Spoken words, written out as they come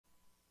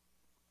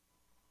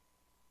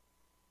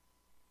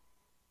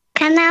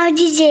Canal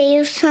DJ,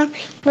 o som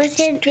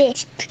você vê.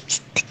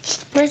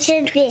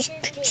 Você vê.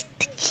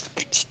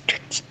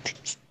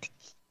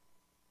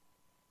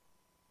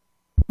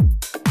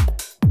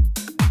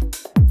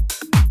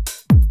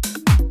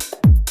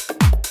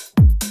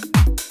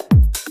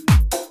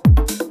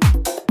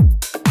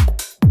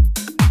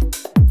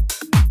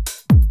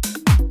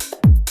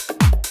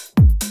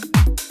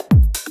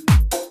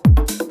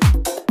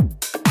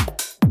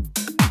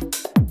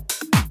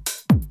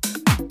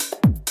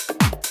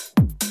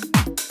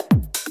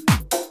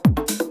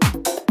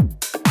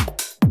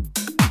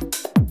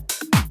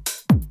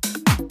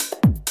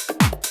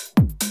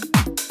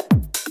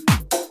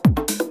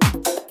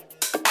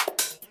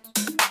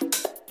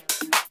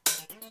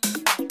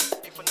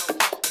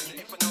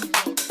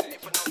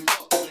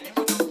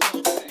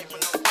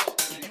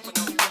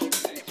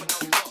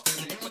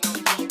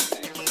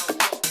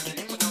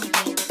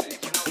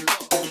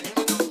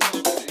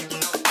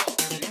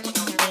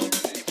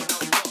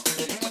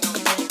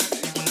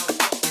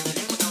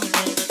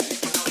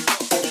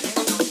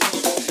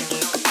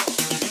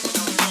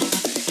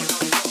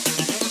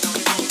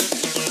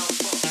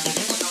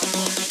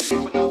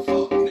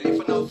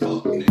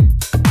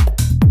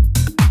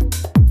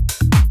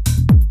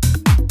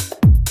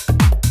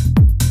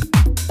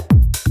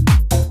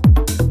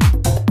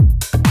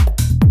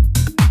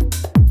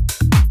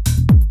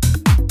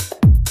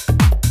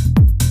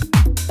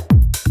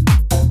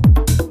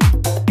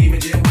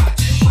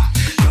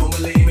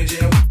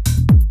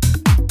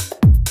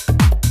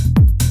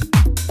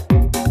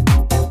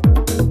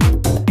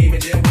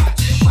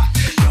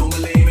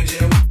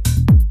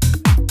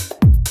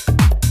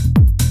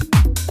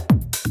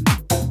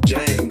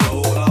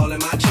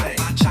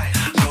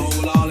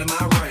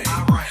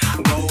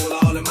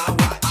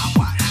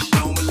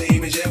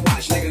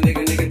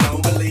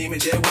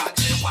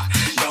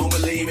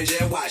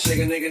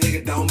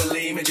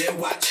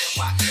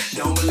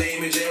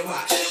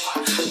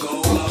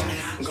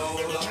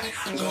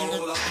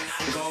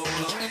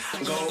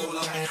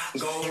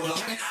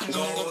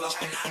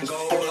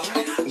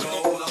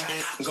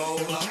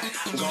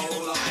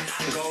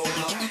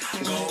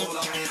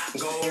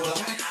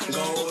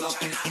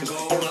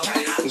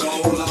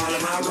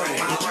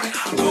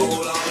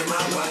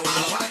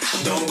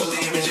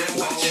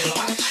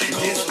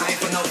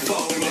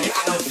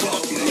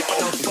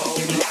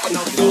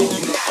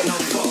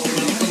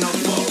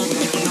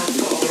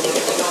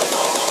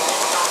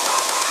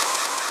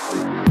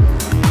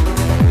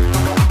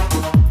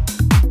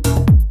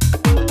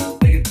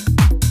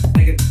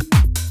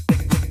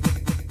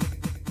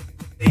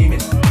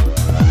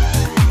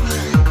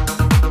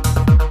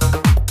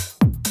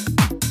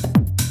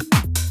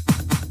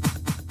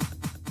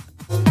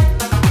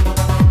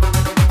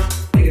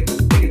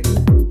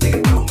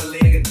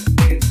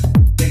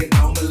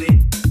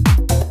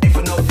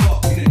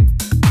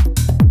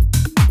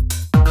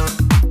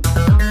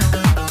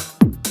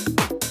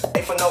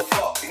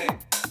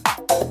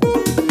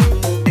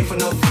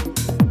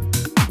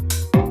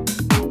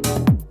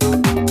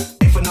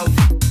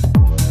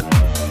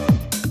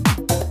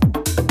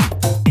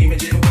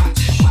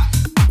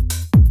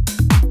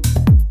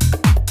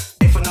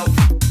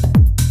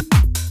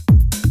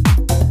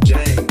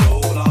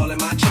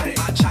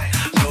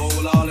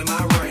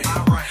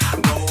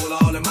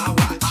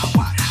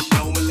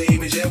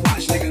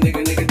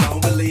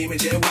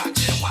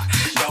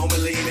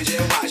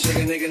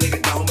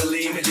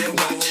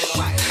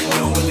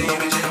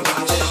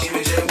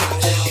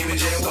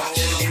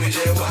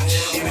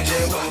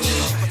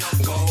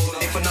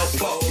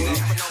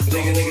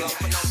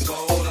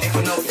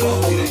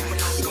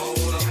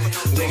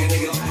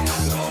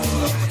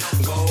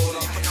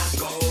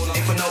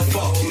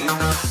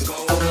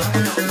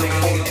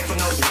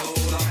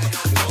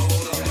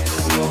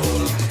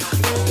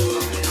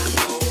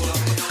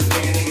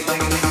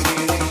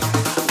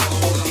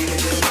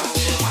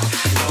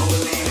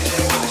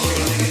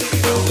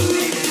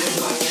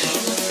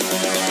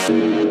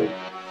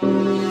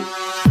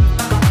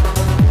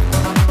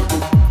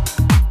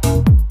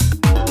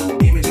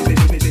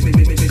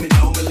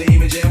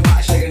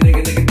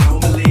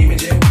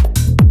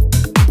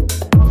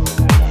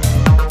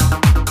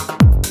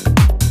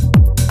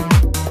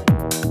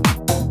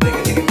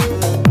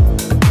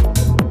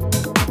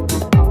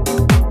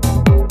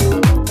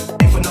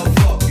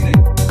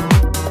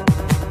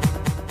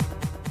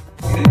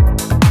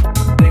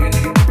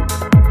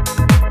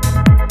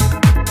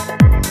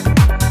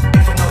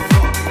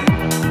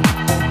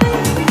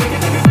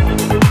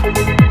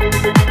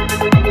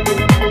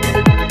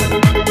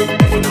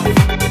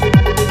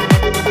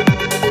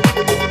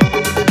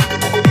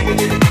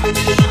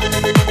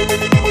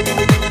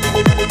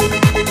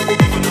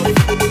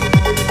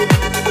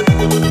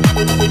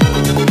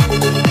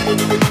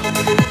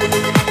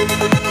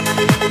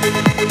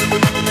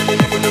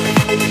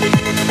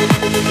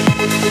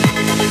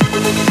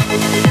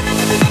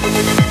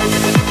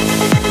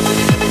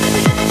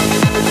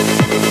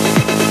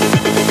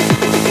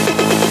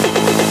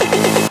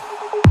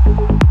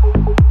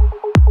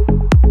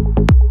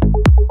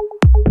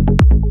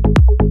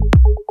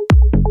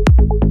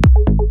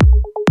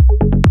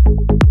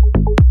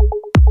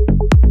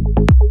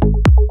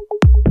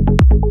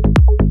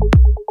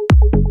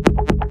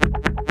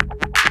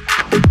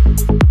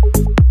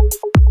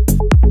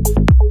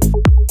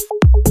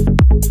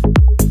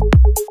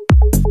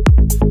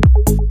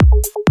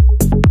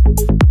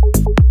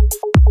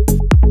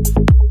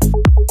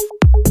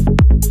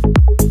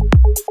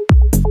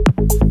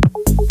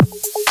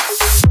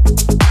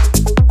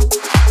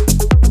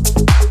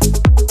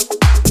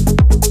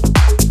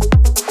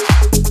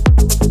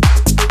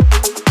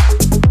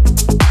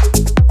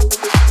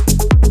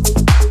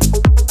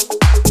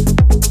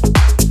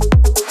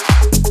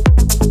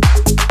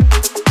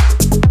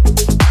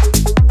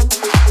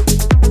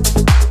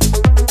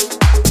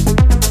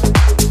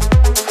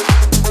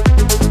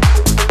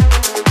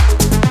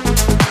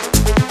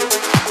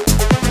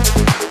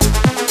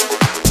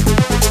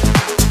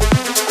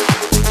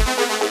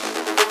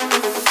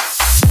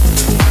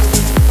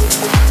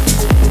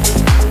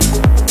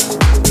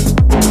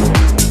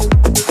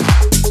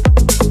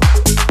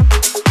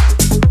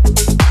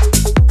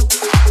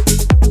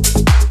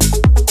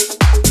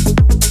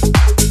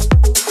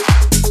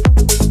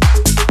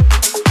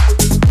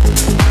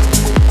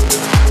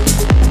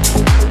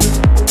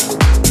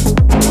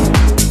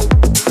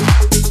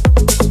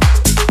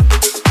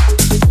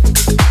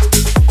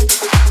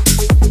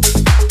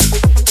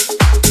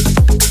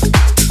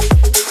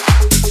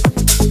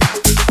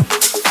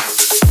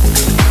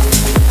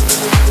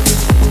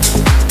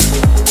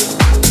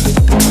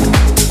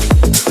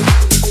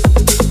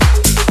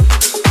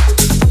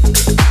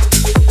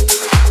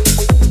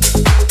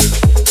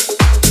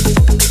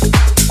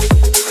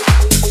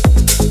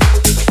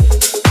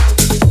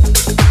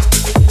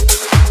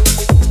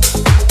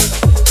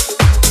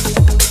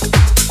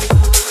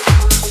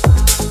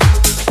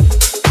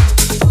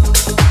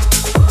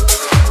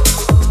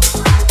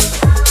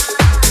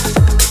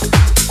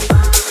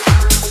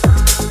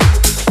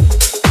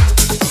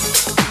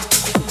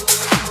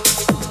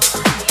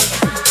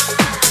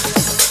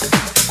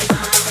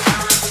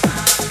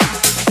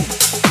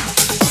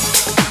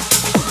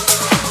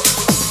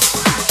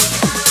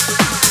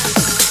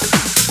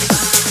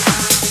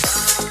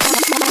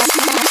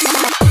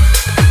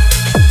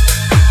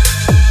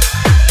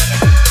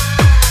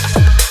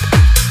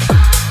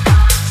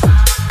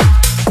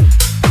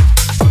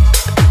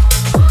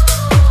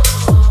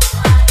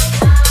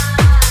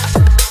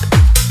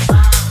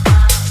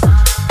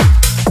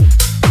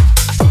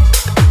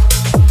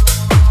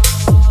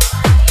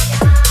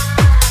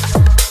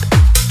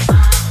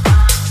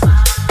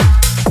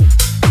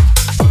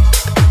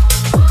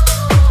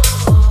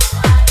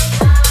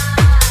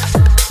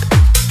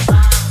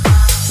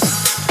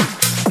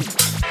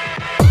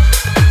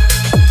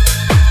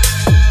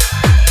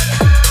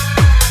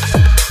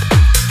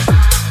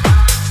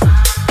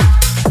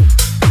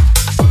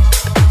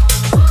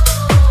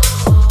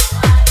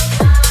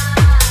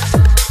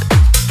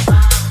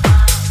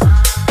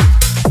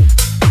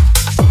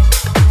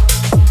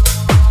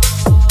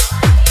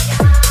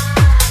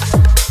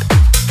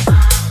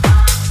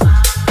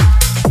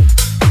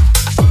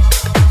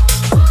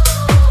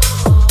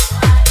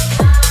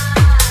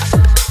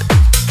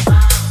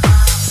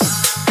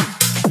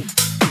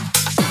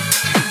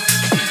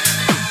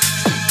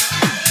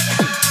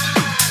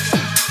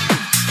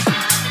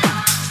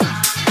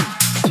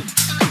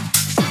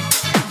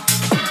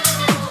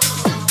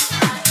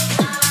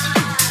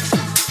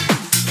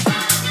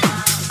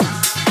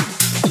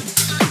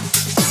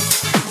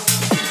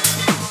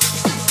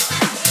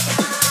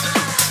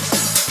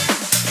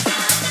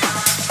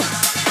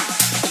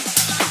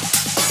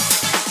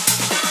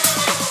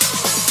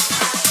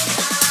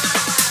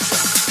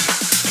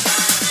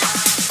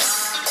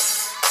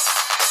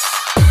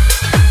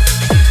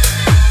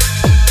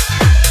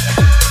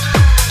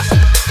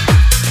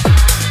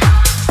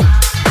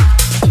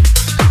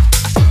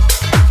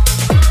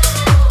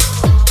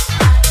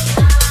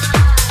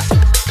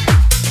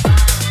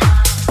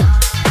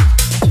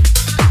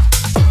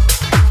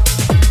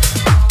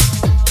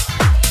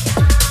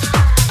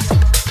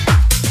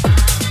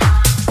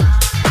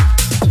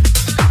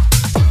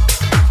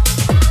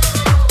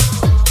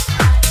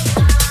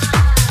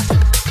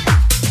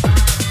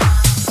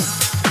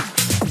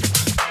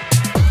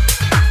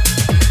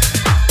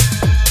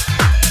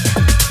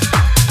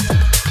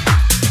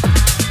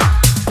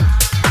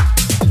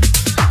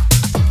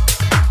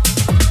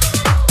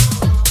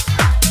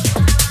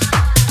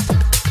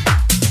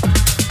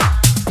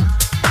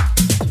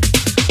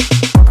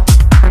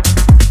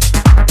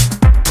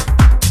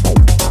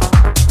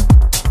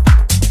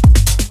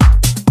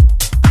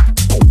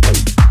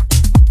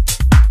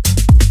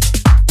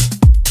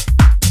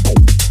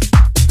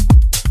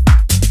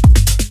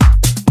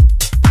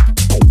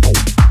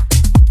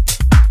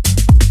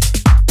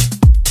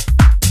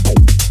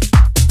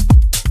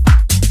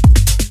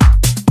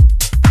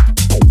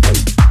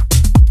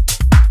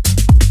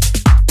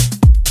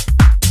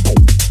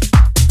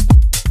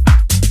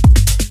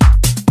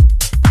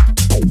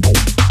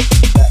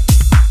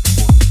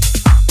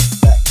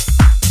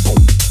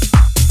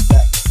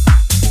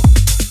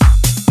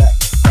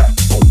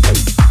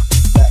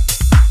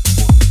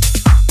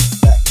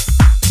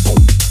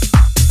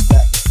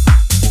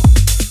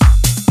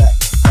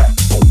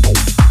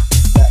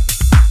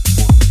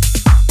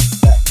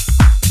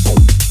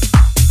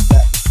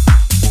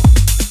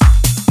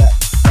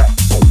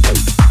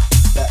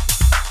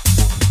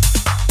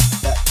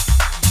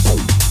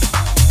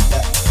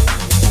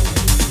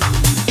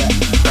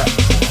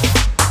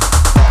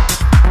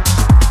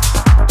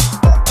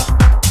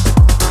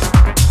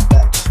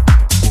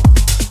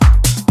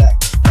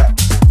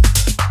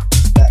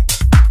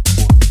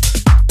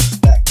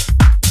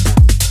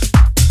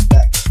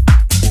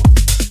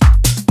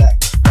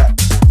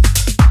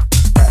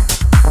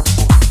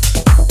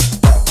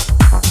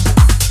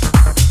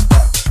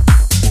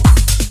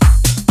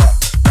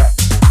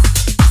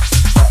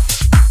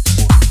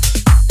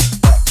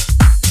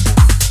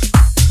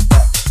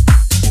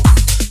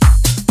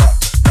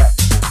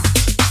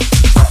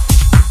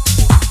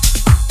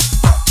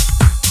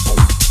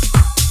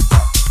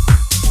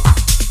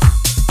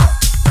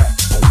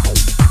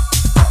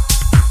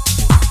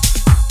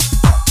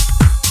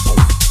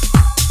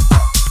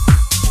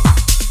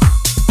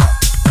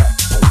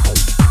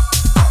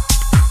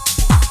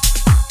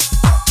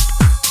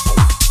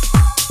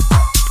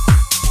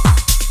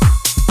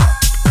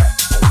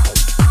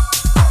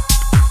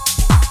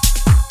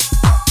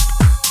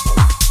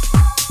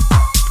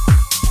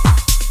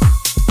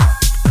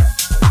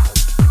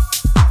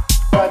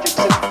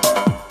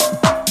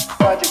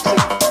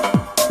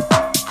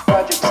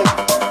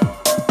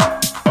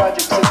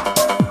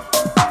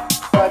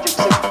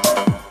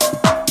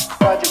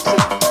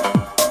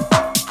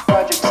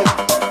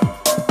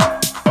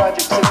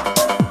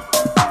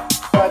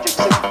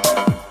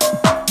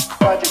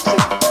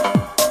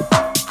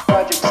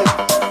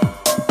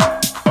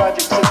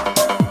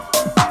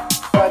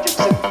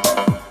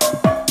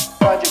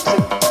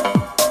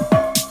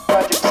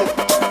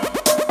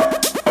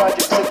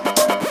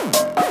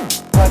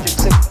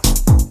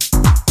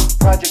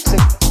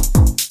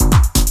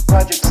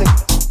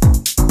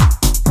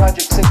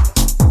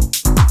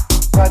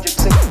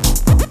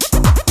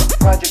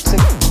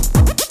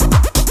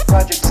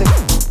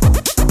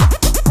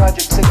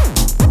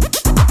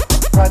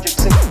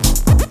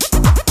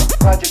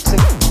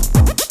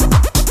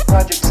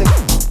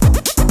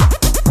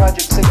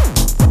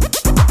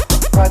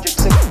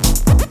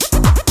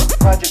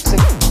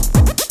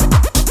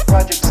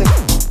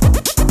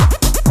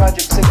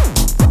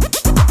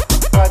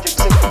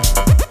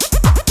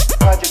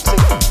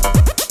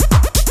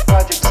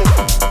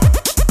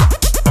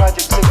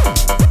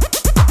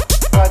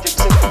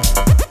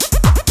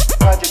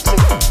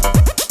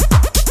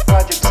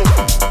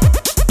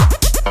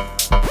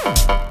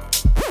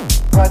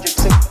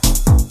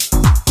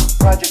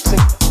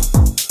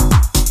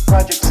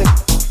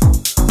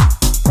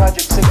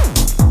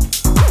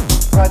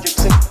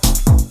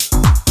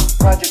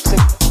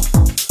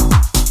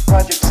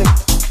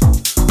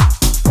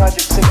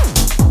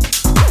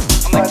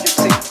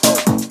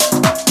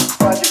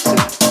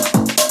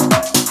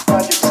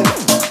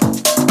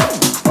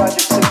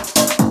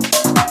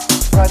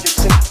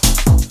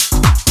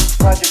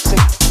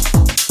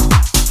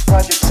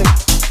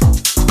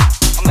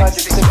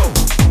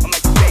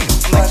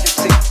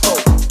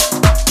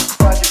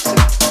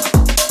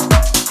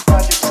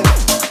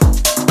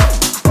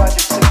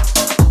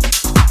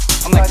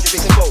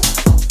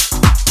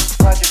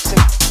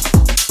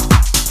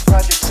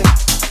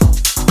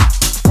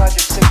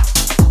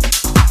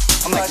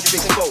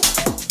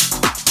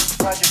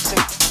 I'm like the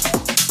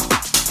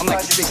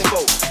big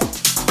boat.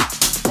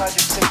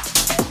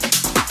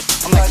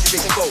 I'm like the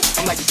big boat.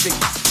 I'm like the big.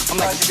 I'm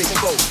like the big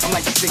boat. I'm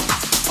like the big.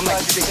 I'm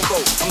like the big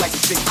boat. I'm like the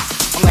big.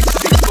 I'm like the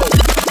big boat.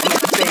 I'm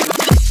like the big.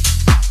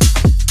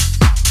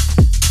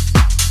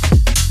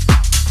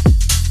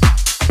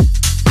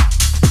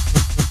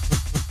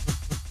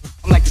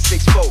 I'm like the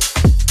 6-4.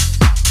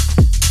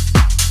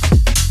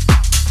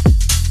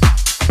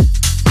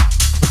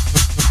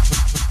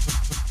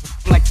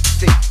 I'm like the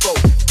 6-4.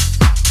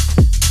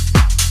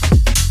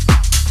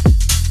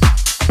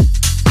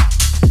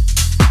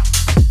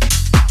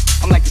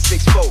 I'm like the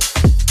 6-4.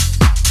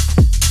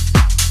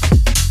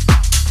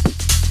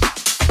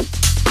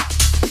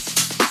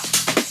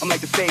 I'm like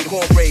the fade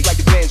horn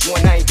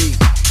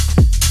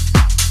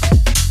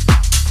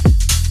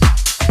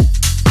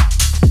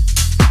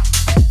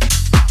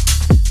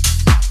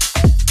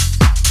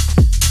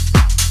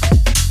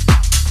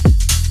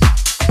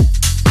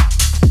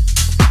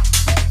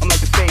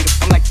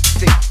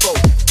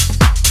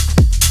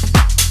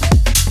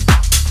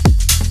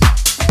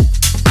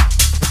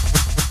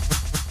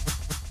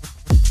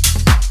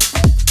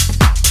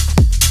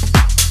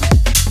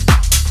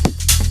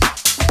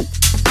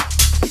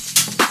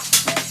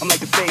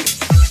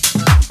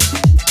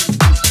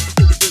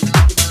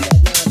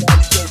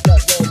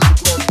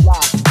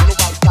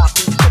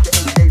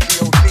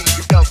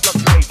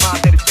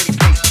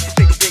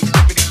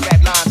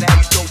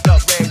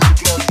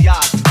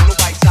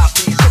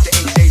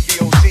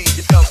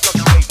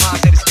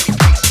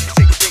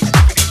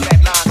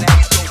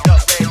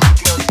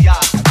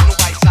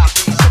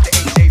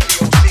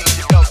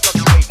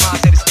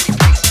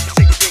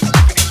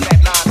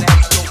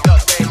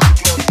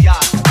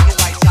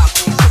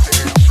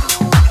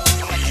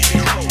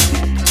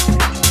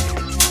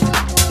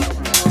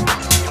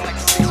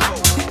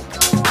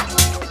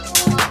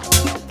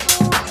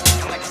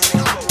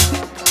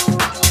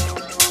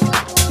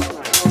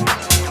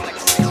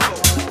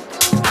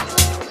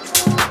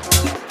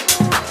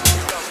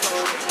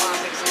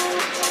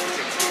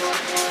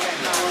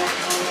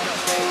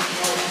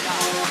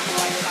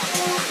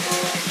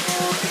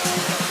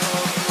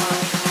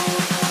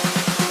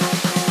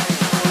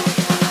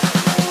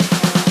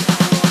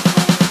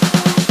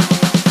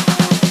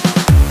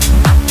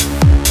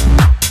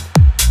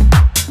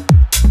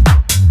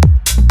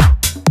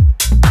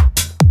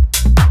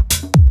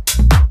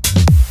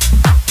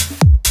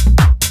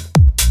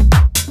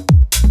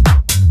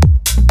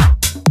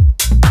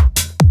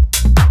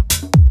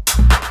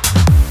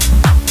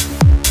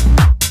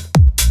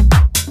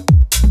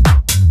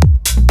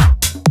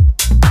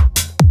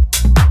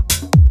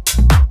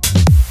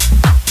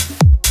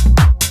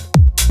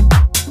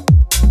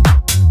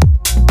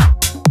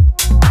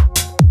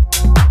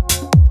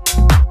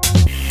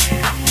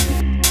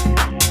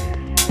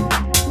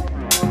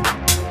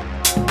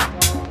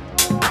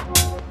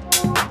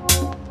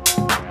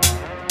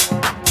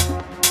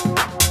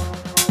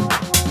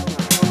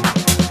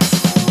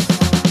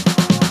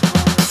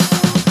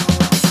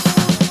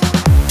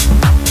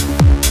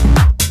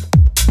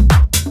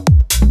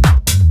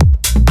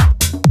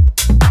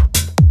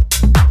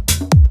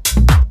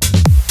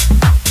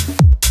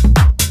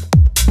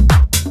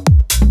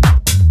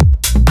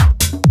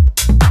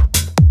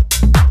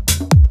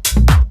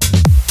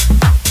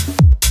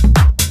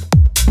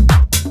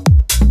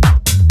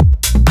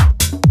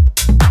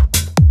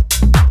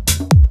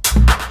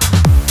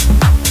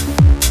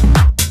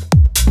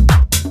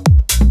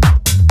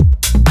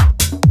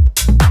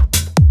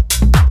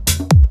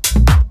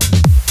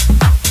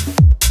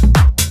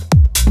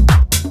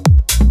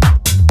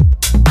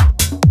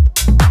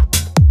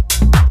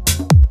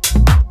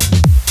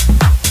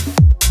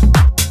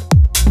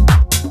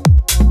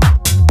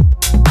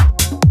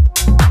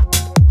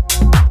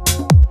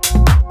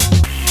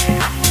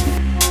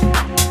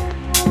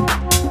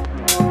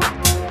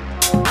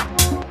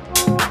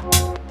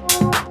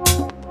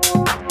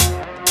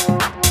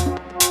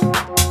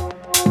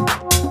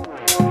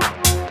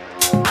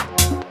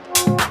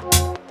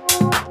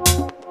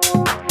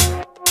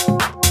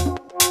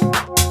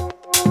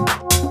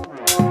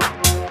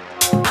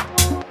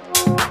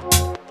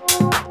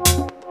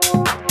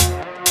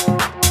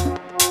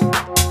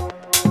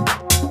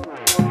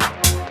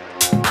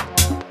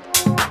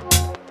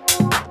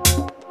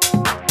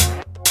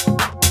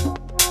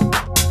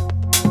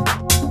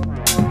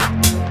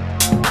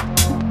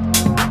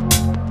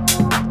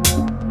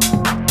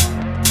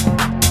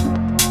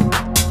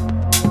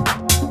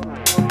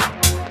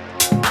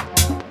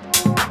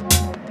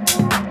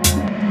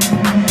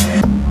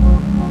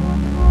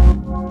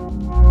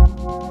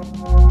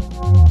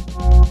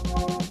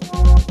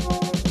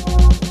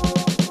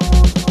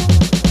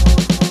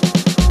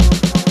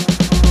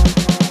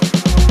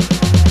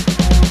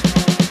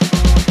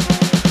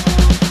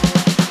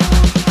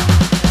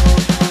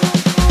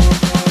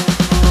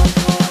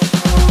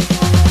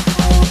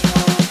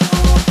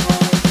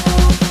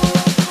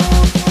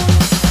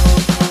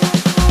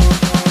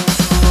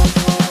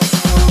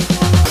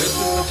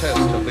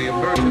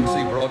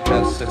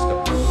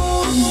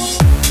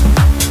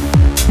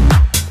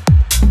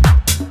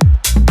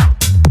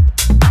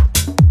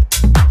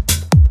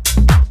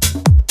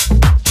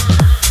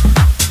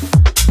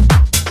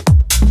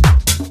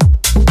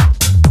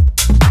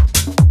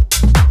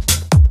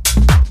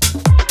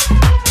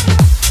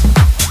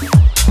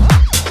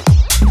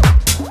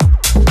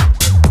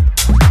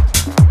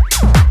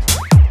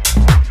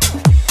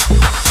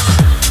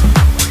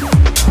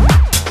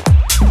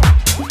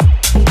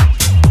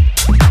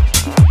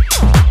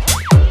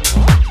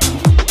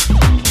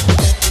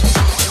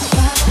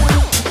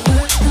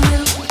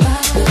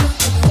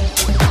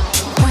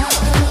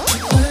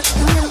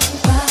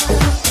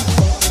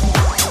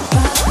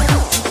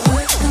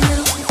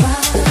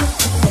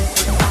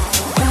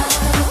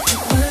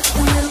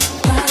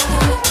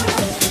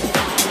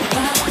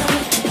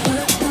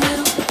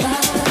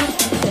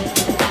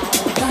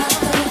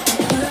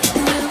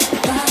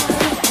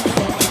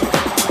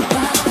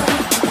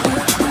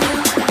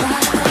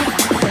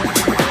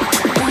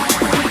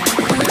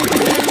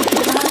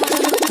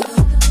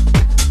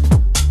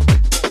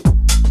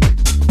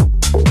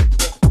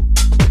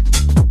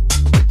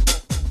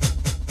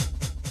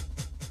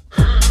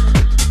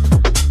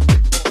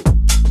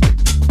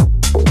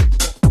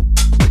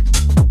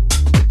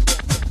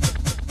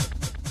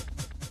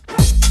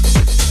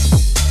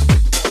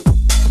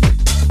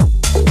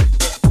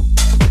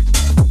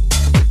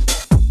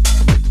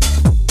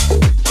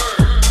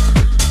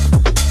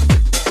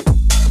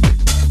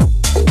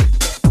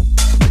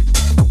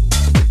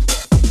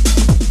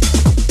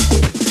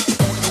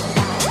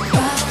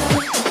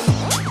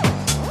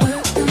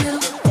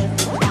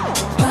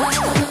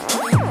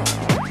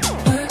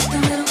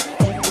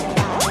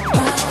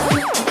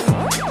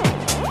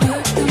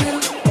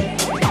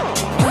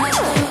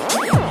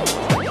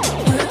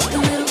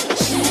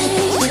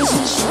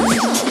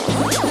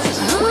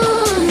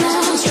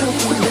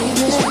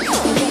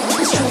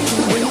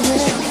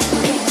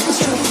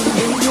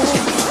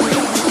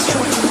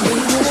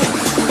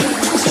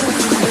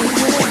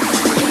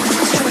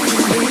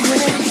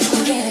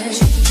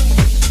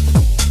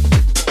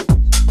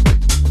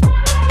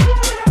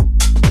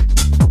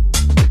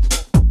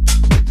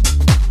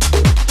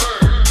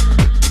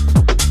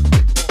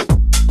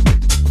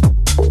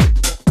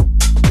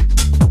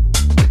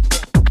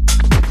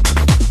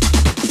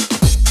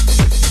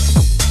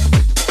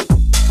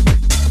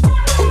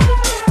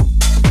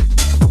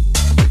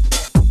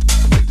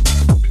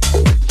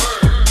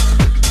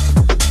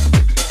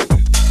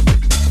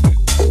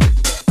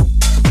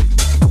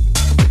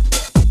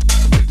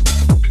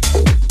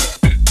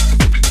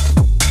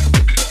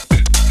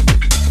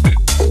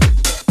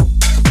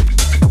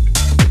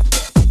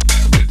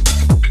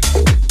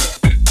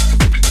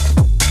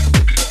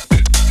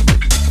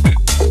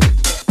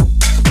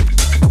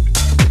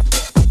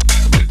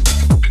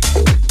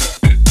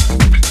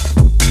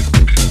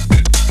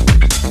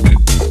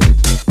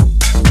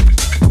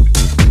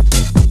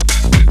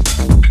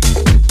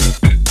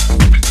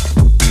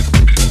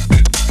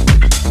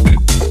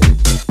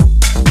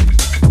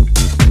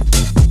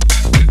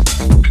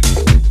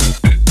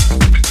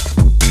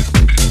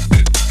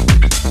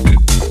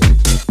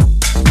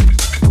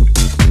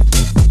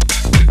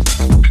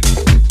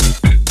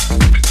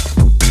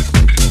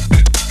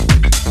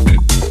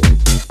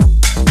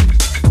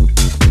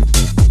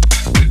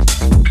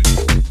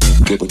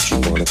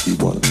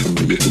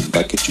If you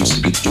like it, you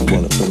see it, you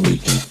want it from me.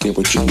 Get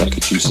what you like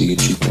it, you see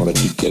it, you want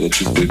it, you get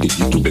it, you freak it,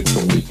 you do it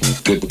for me.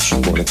 Get what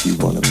you want if you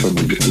want it from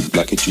me. If you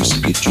like it, you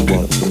see it, you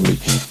want it from me.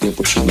 Get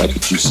what you like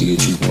it, you see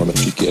it, you want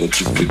it, you get it,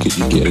 you freak it,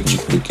 you get it, you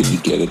freak it, you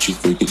get it, you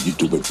freak it, you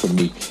do it for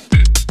me.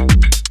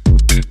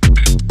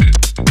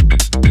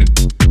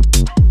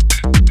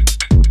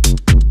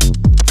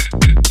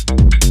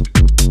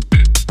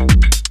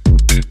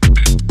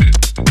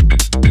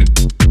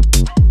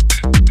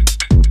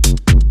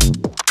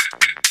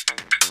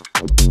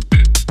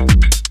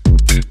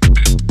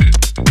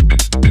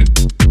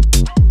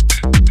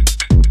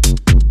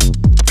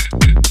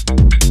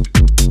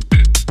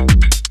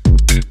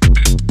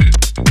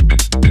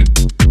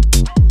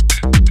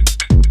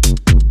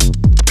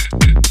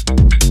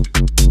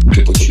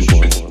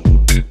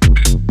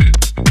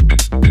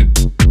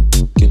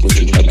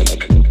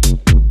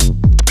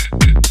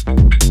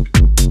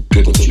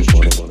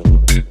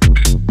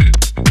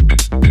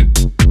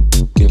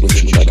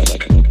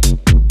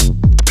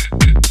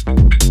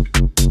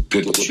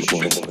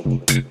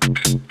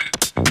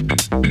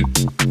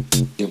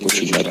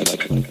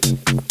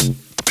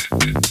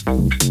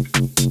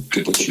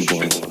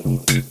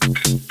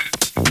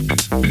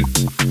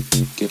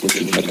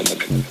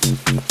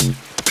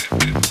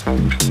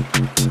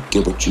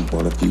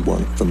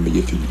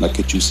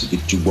 You see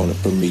it, you want it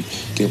from me.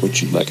 Get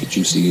what you like it,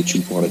 you see it,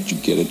 you want it, you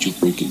get it, you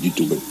freak it, you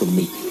do it for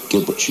me.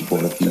 Get what you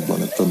want if you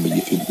want it from me.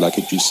 If you like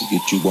it, you see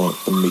it, you want it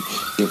from me.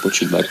 Get what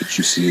you like it,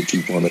 you see it,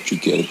 you want it, you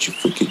get it, you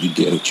freak it, you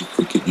get it, you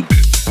freak it, you.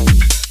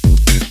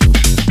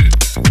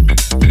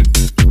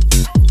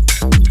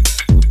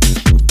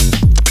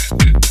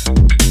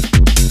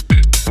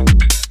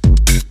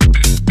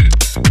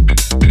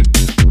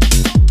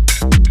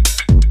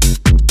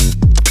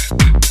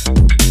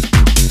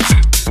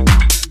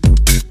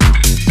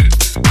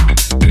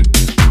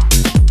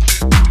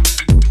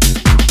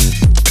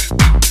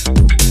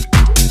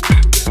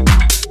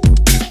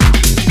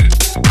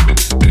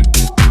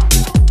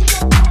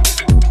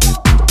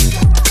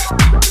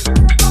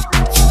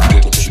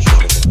 Get what you want.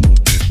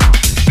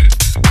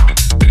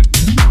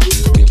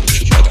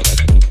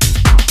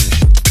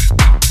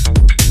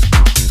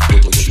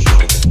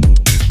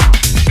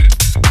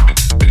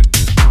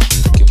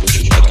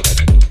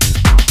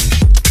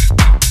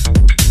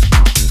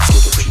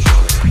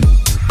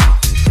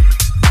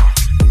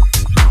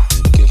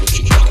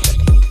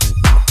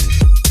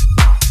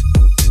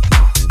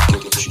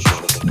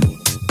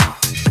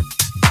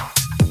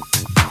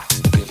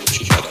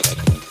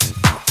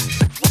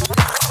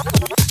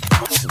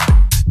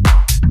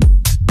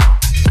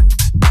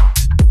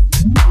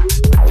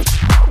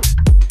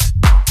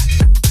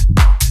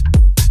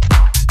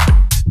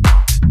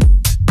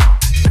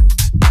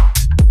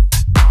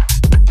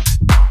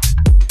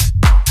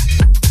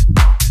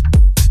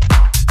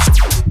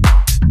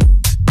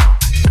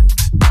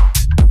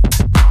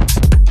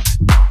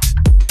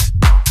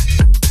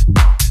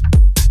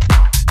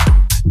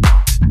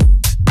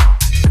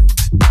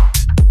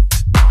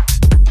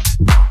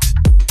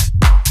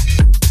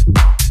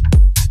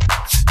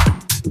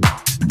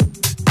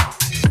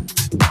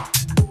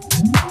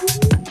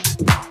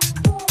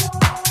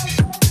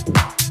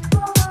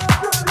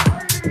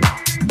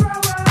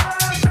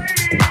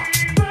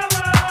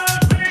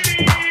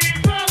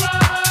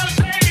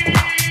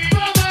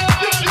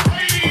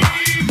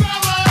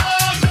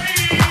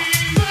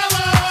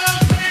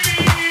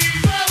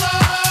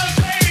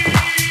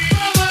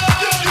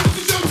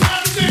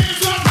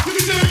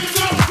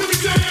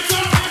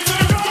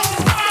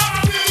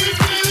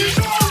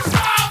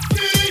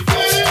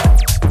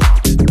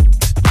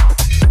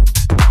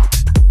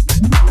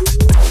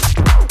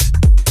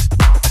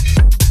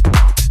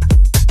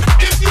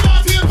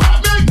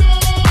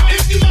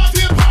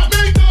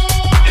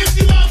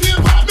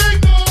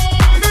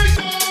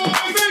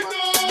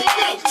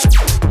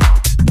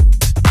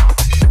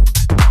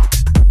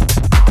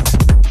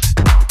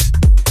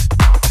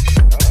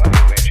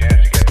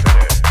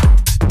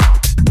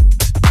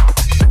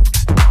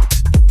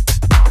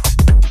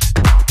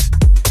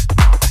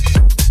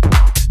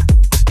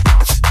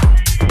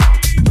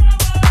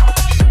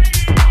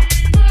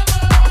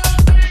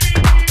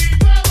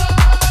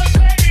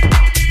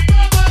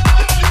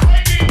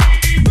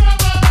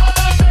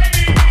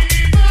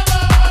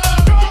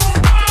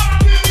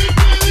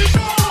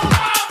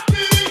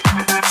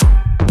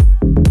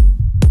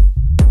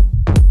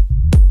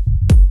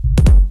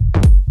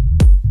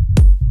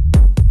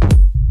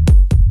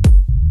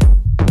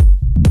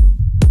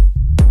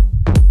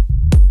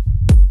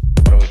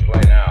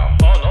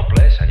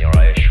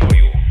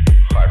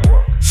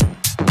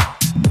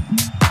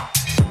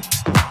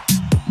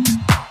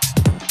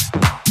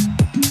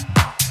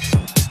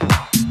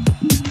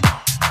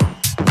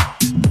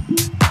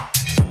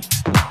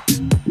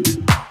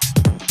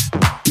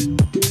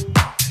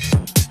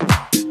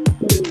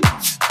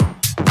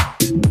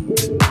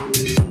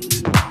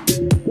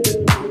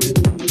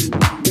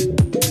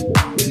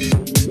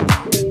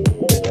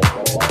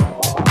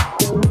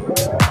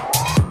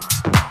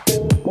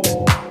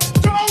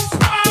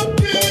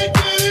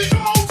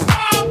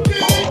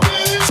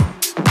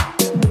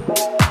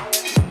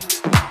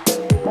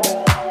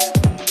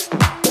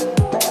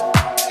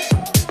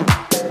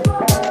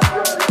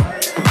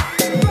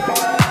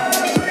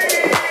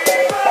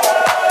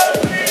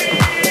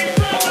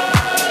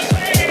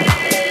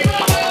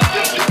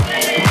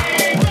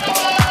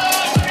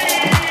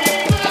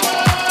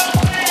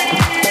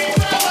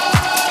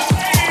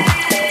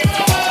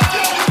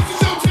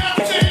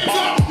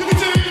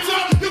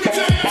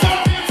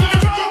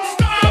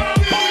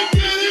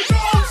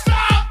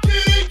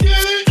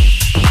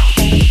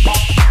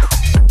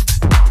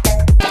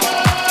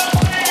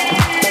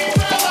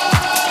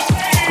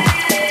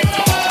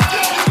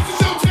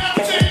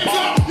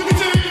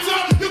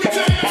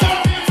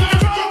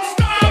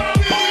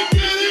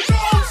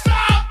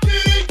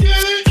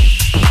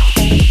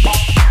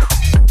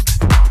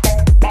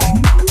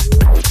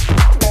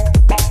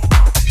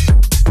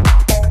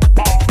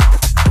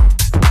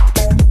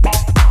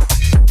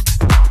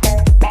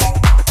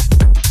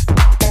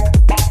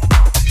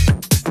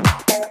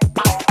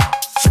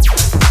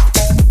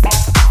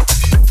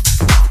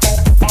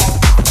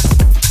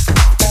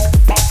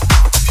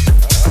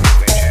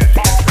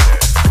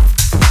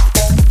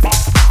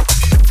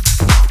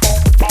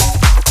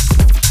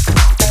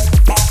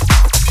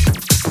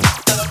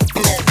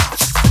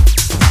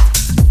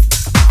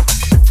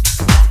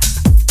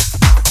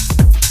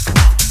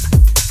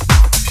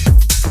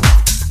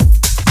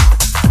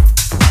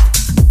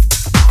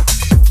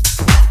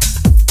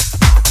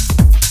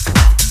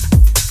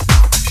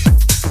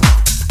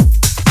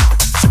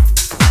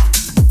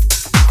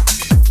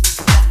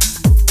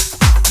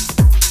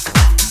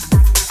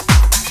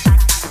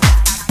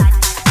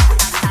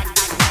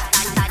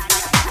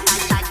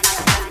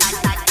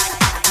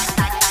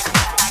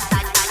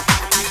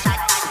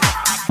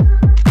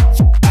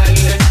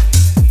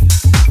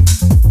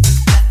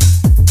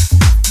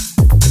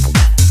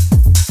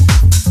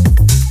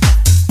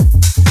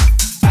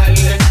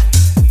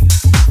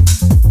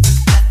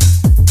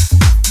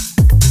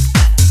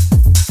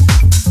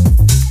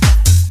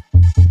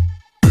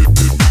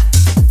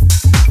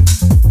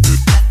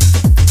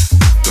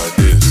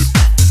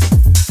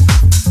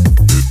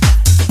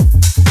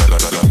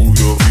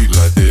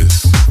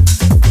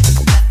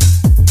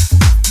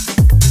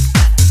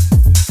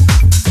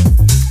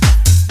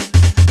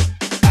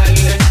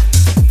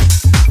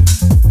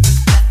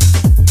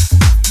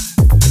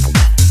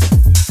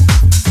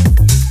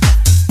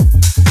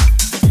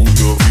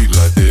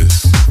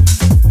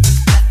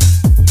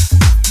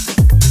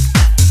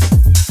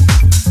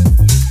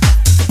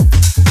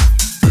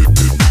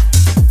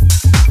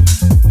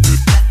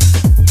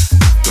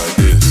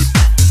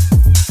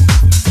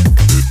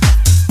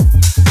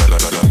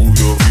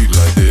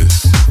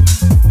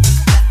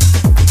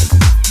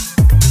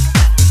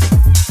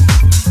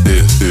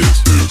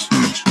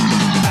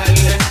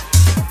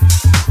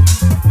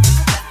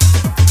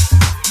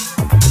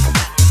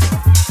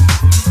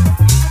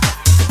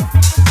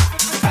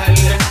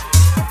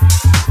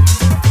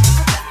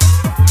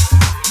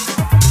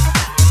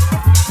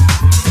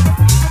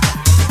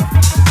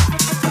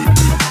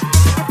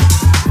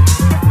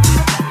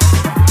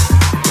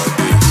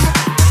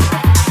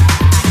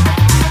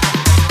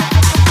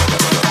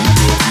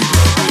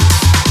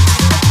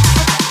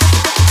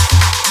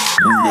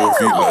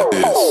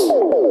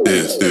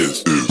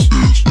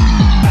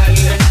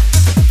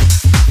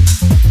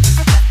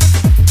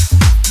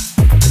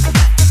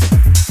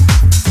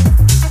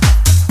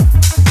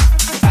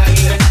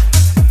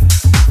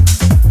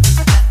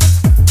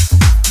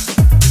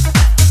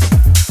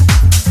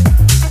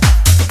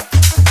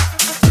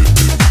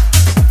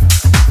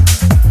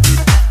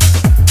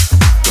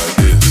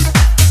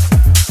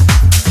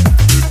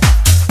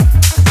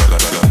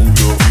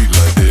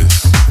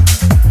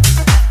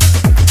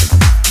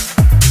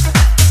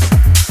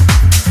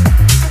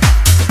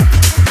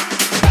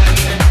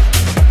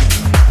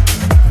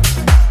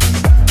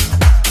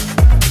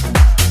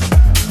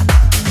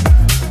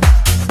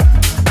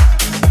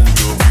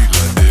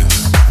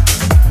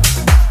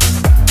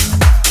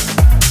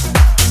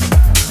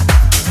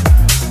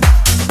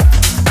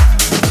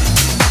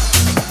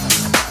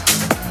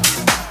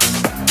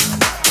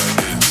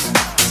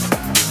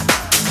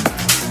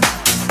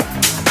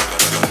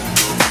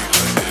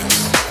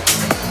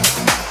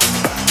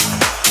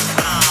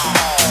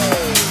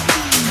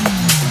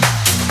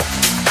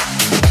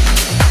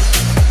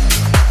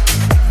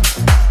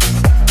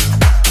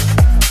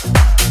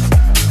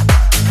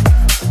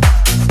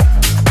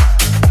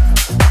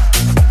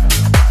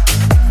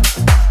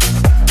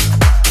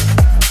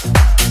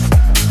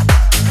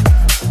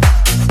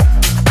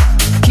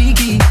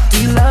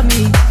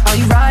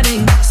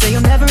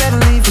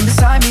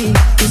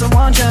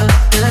 want you,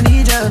 and I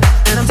need you,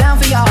 and I'm down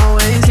for you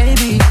always.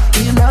 KB, do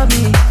you love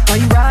me? Are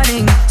you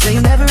riding? Say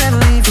you'll never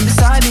ever leave from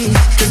beside me.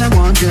 Cause I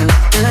want you,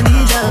 and I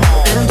need you,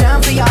 and I'm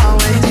down for you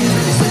always.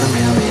 This little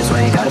real me, it's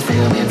why you gotta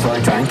feel me. Before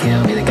they try and kill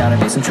me, they gotta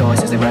make some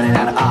choices. They're running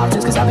out of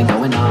options, cause I've been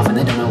going off, and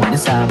they don't know when to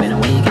stop. And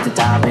when you get to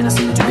top, and I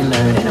see that you've been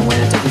learning, and when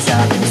I take you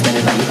shopping, you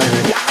spend it like you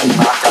earned. Yeah, you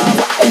popped off,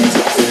 and it's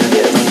good,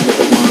 yeah, the money with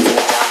the ones, and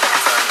I'm down for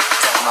the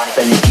money,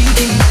 spend it.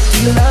 Kiki, do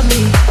you love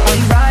me? Are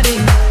you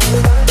riding?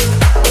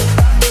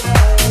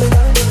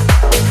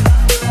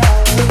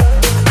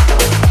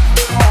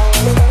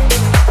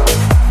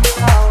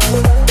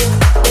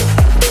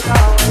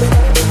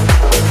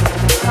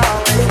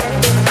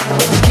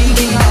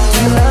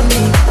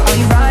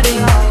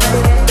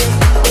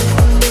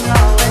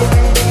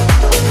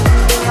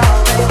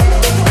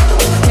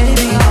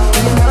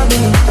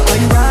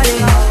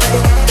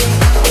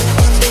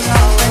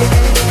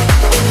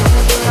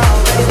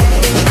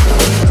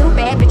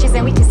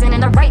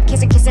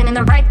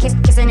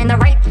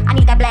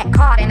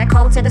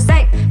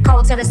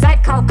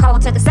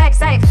 Cold to the sex,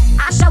 safe.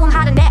 I show them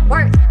how to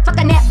network. Fuck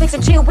a Netflix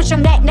and chill with your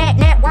net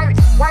worth.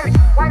 Word.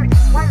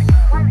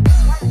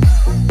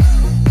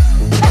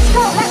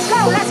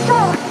 Let's go.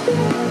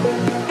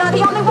 You're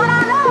the only one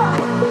I know.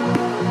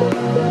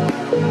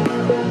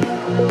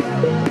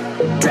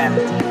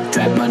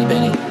 Trap money,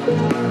 Benny.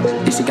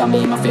 This shit got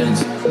me in my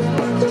feelings.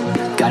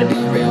 Gotta be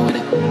real with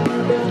it.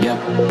 Yep.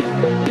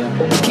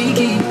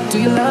 Kiki, do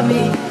you love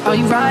me? Are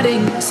you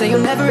riding? Say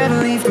you'll never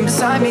ever leave from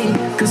beside me.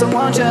 Cause I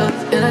want you,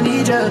 and I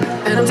need you,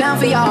 and I'm down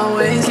for you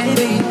always.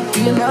 KB,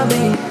 do you love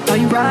me? Are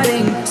you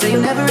riding? Say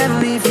you'll never ever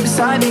leave from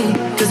beside me.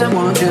 Cause I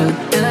want you,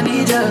 and I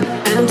need you,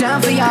 and I'm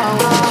down for you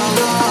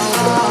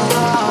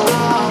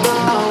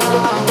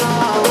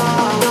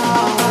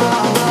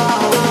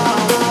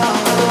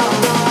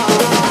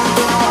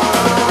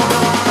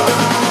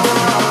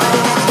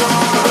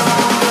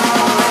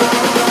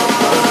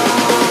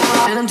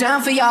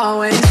down for you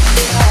always.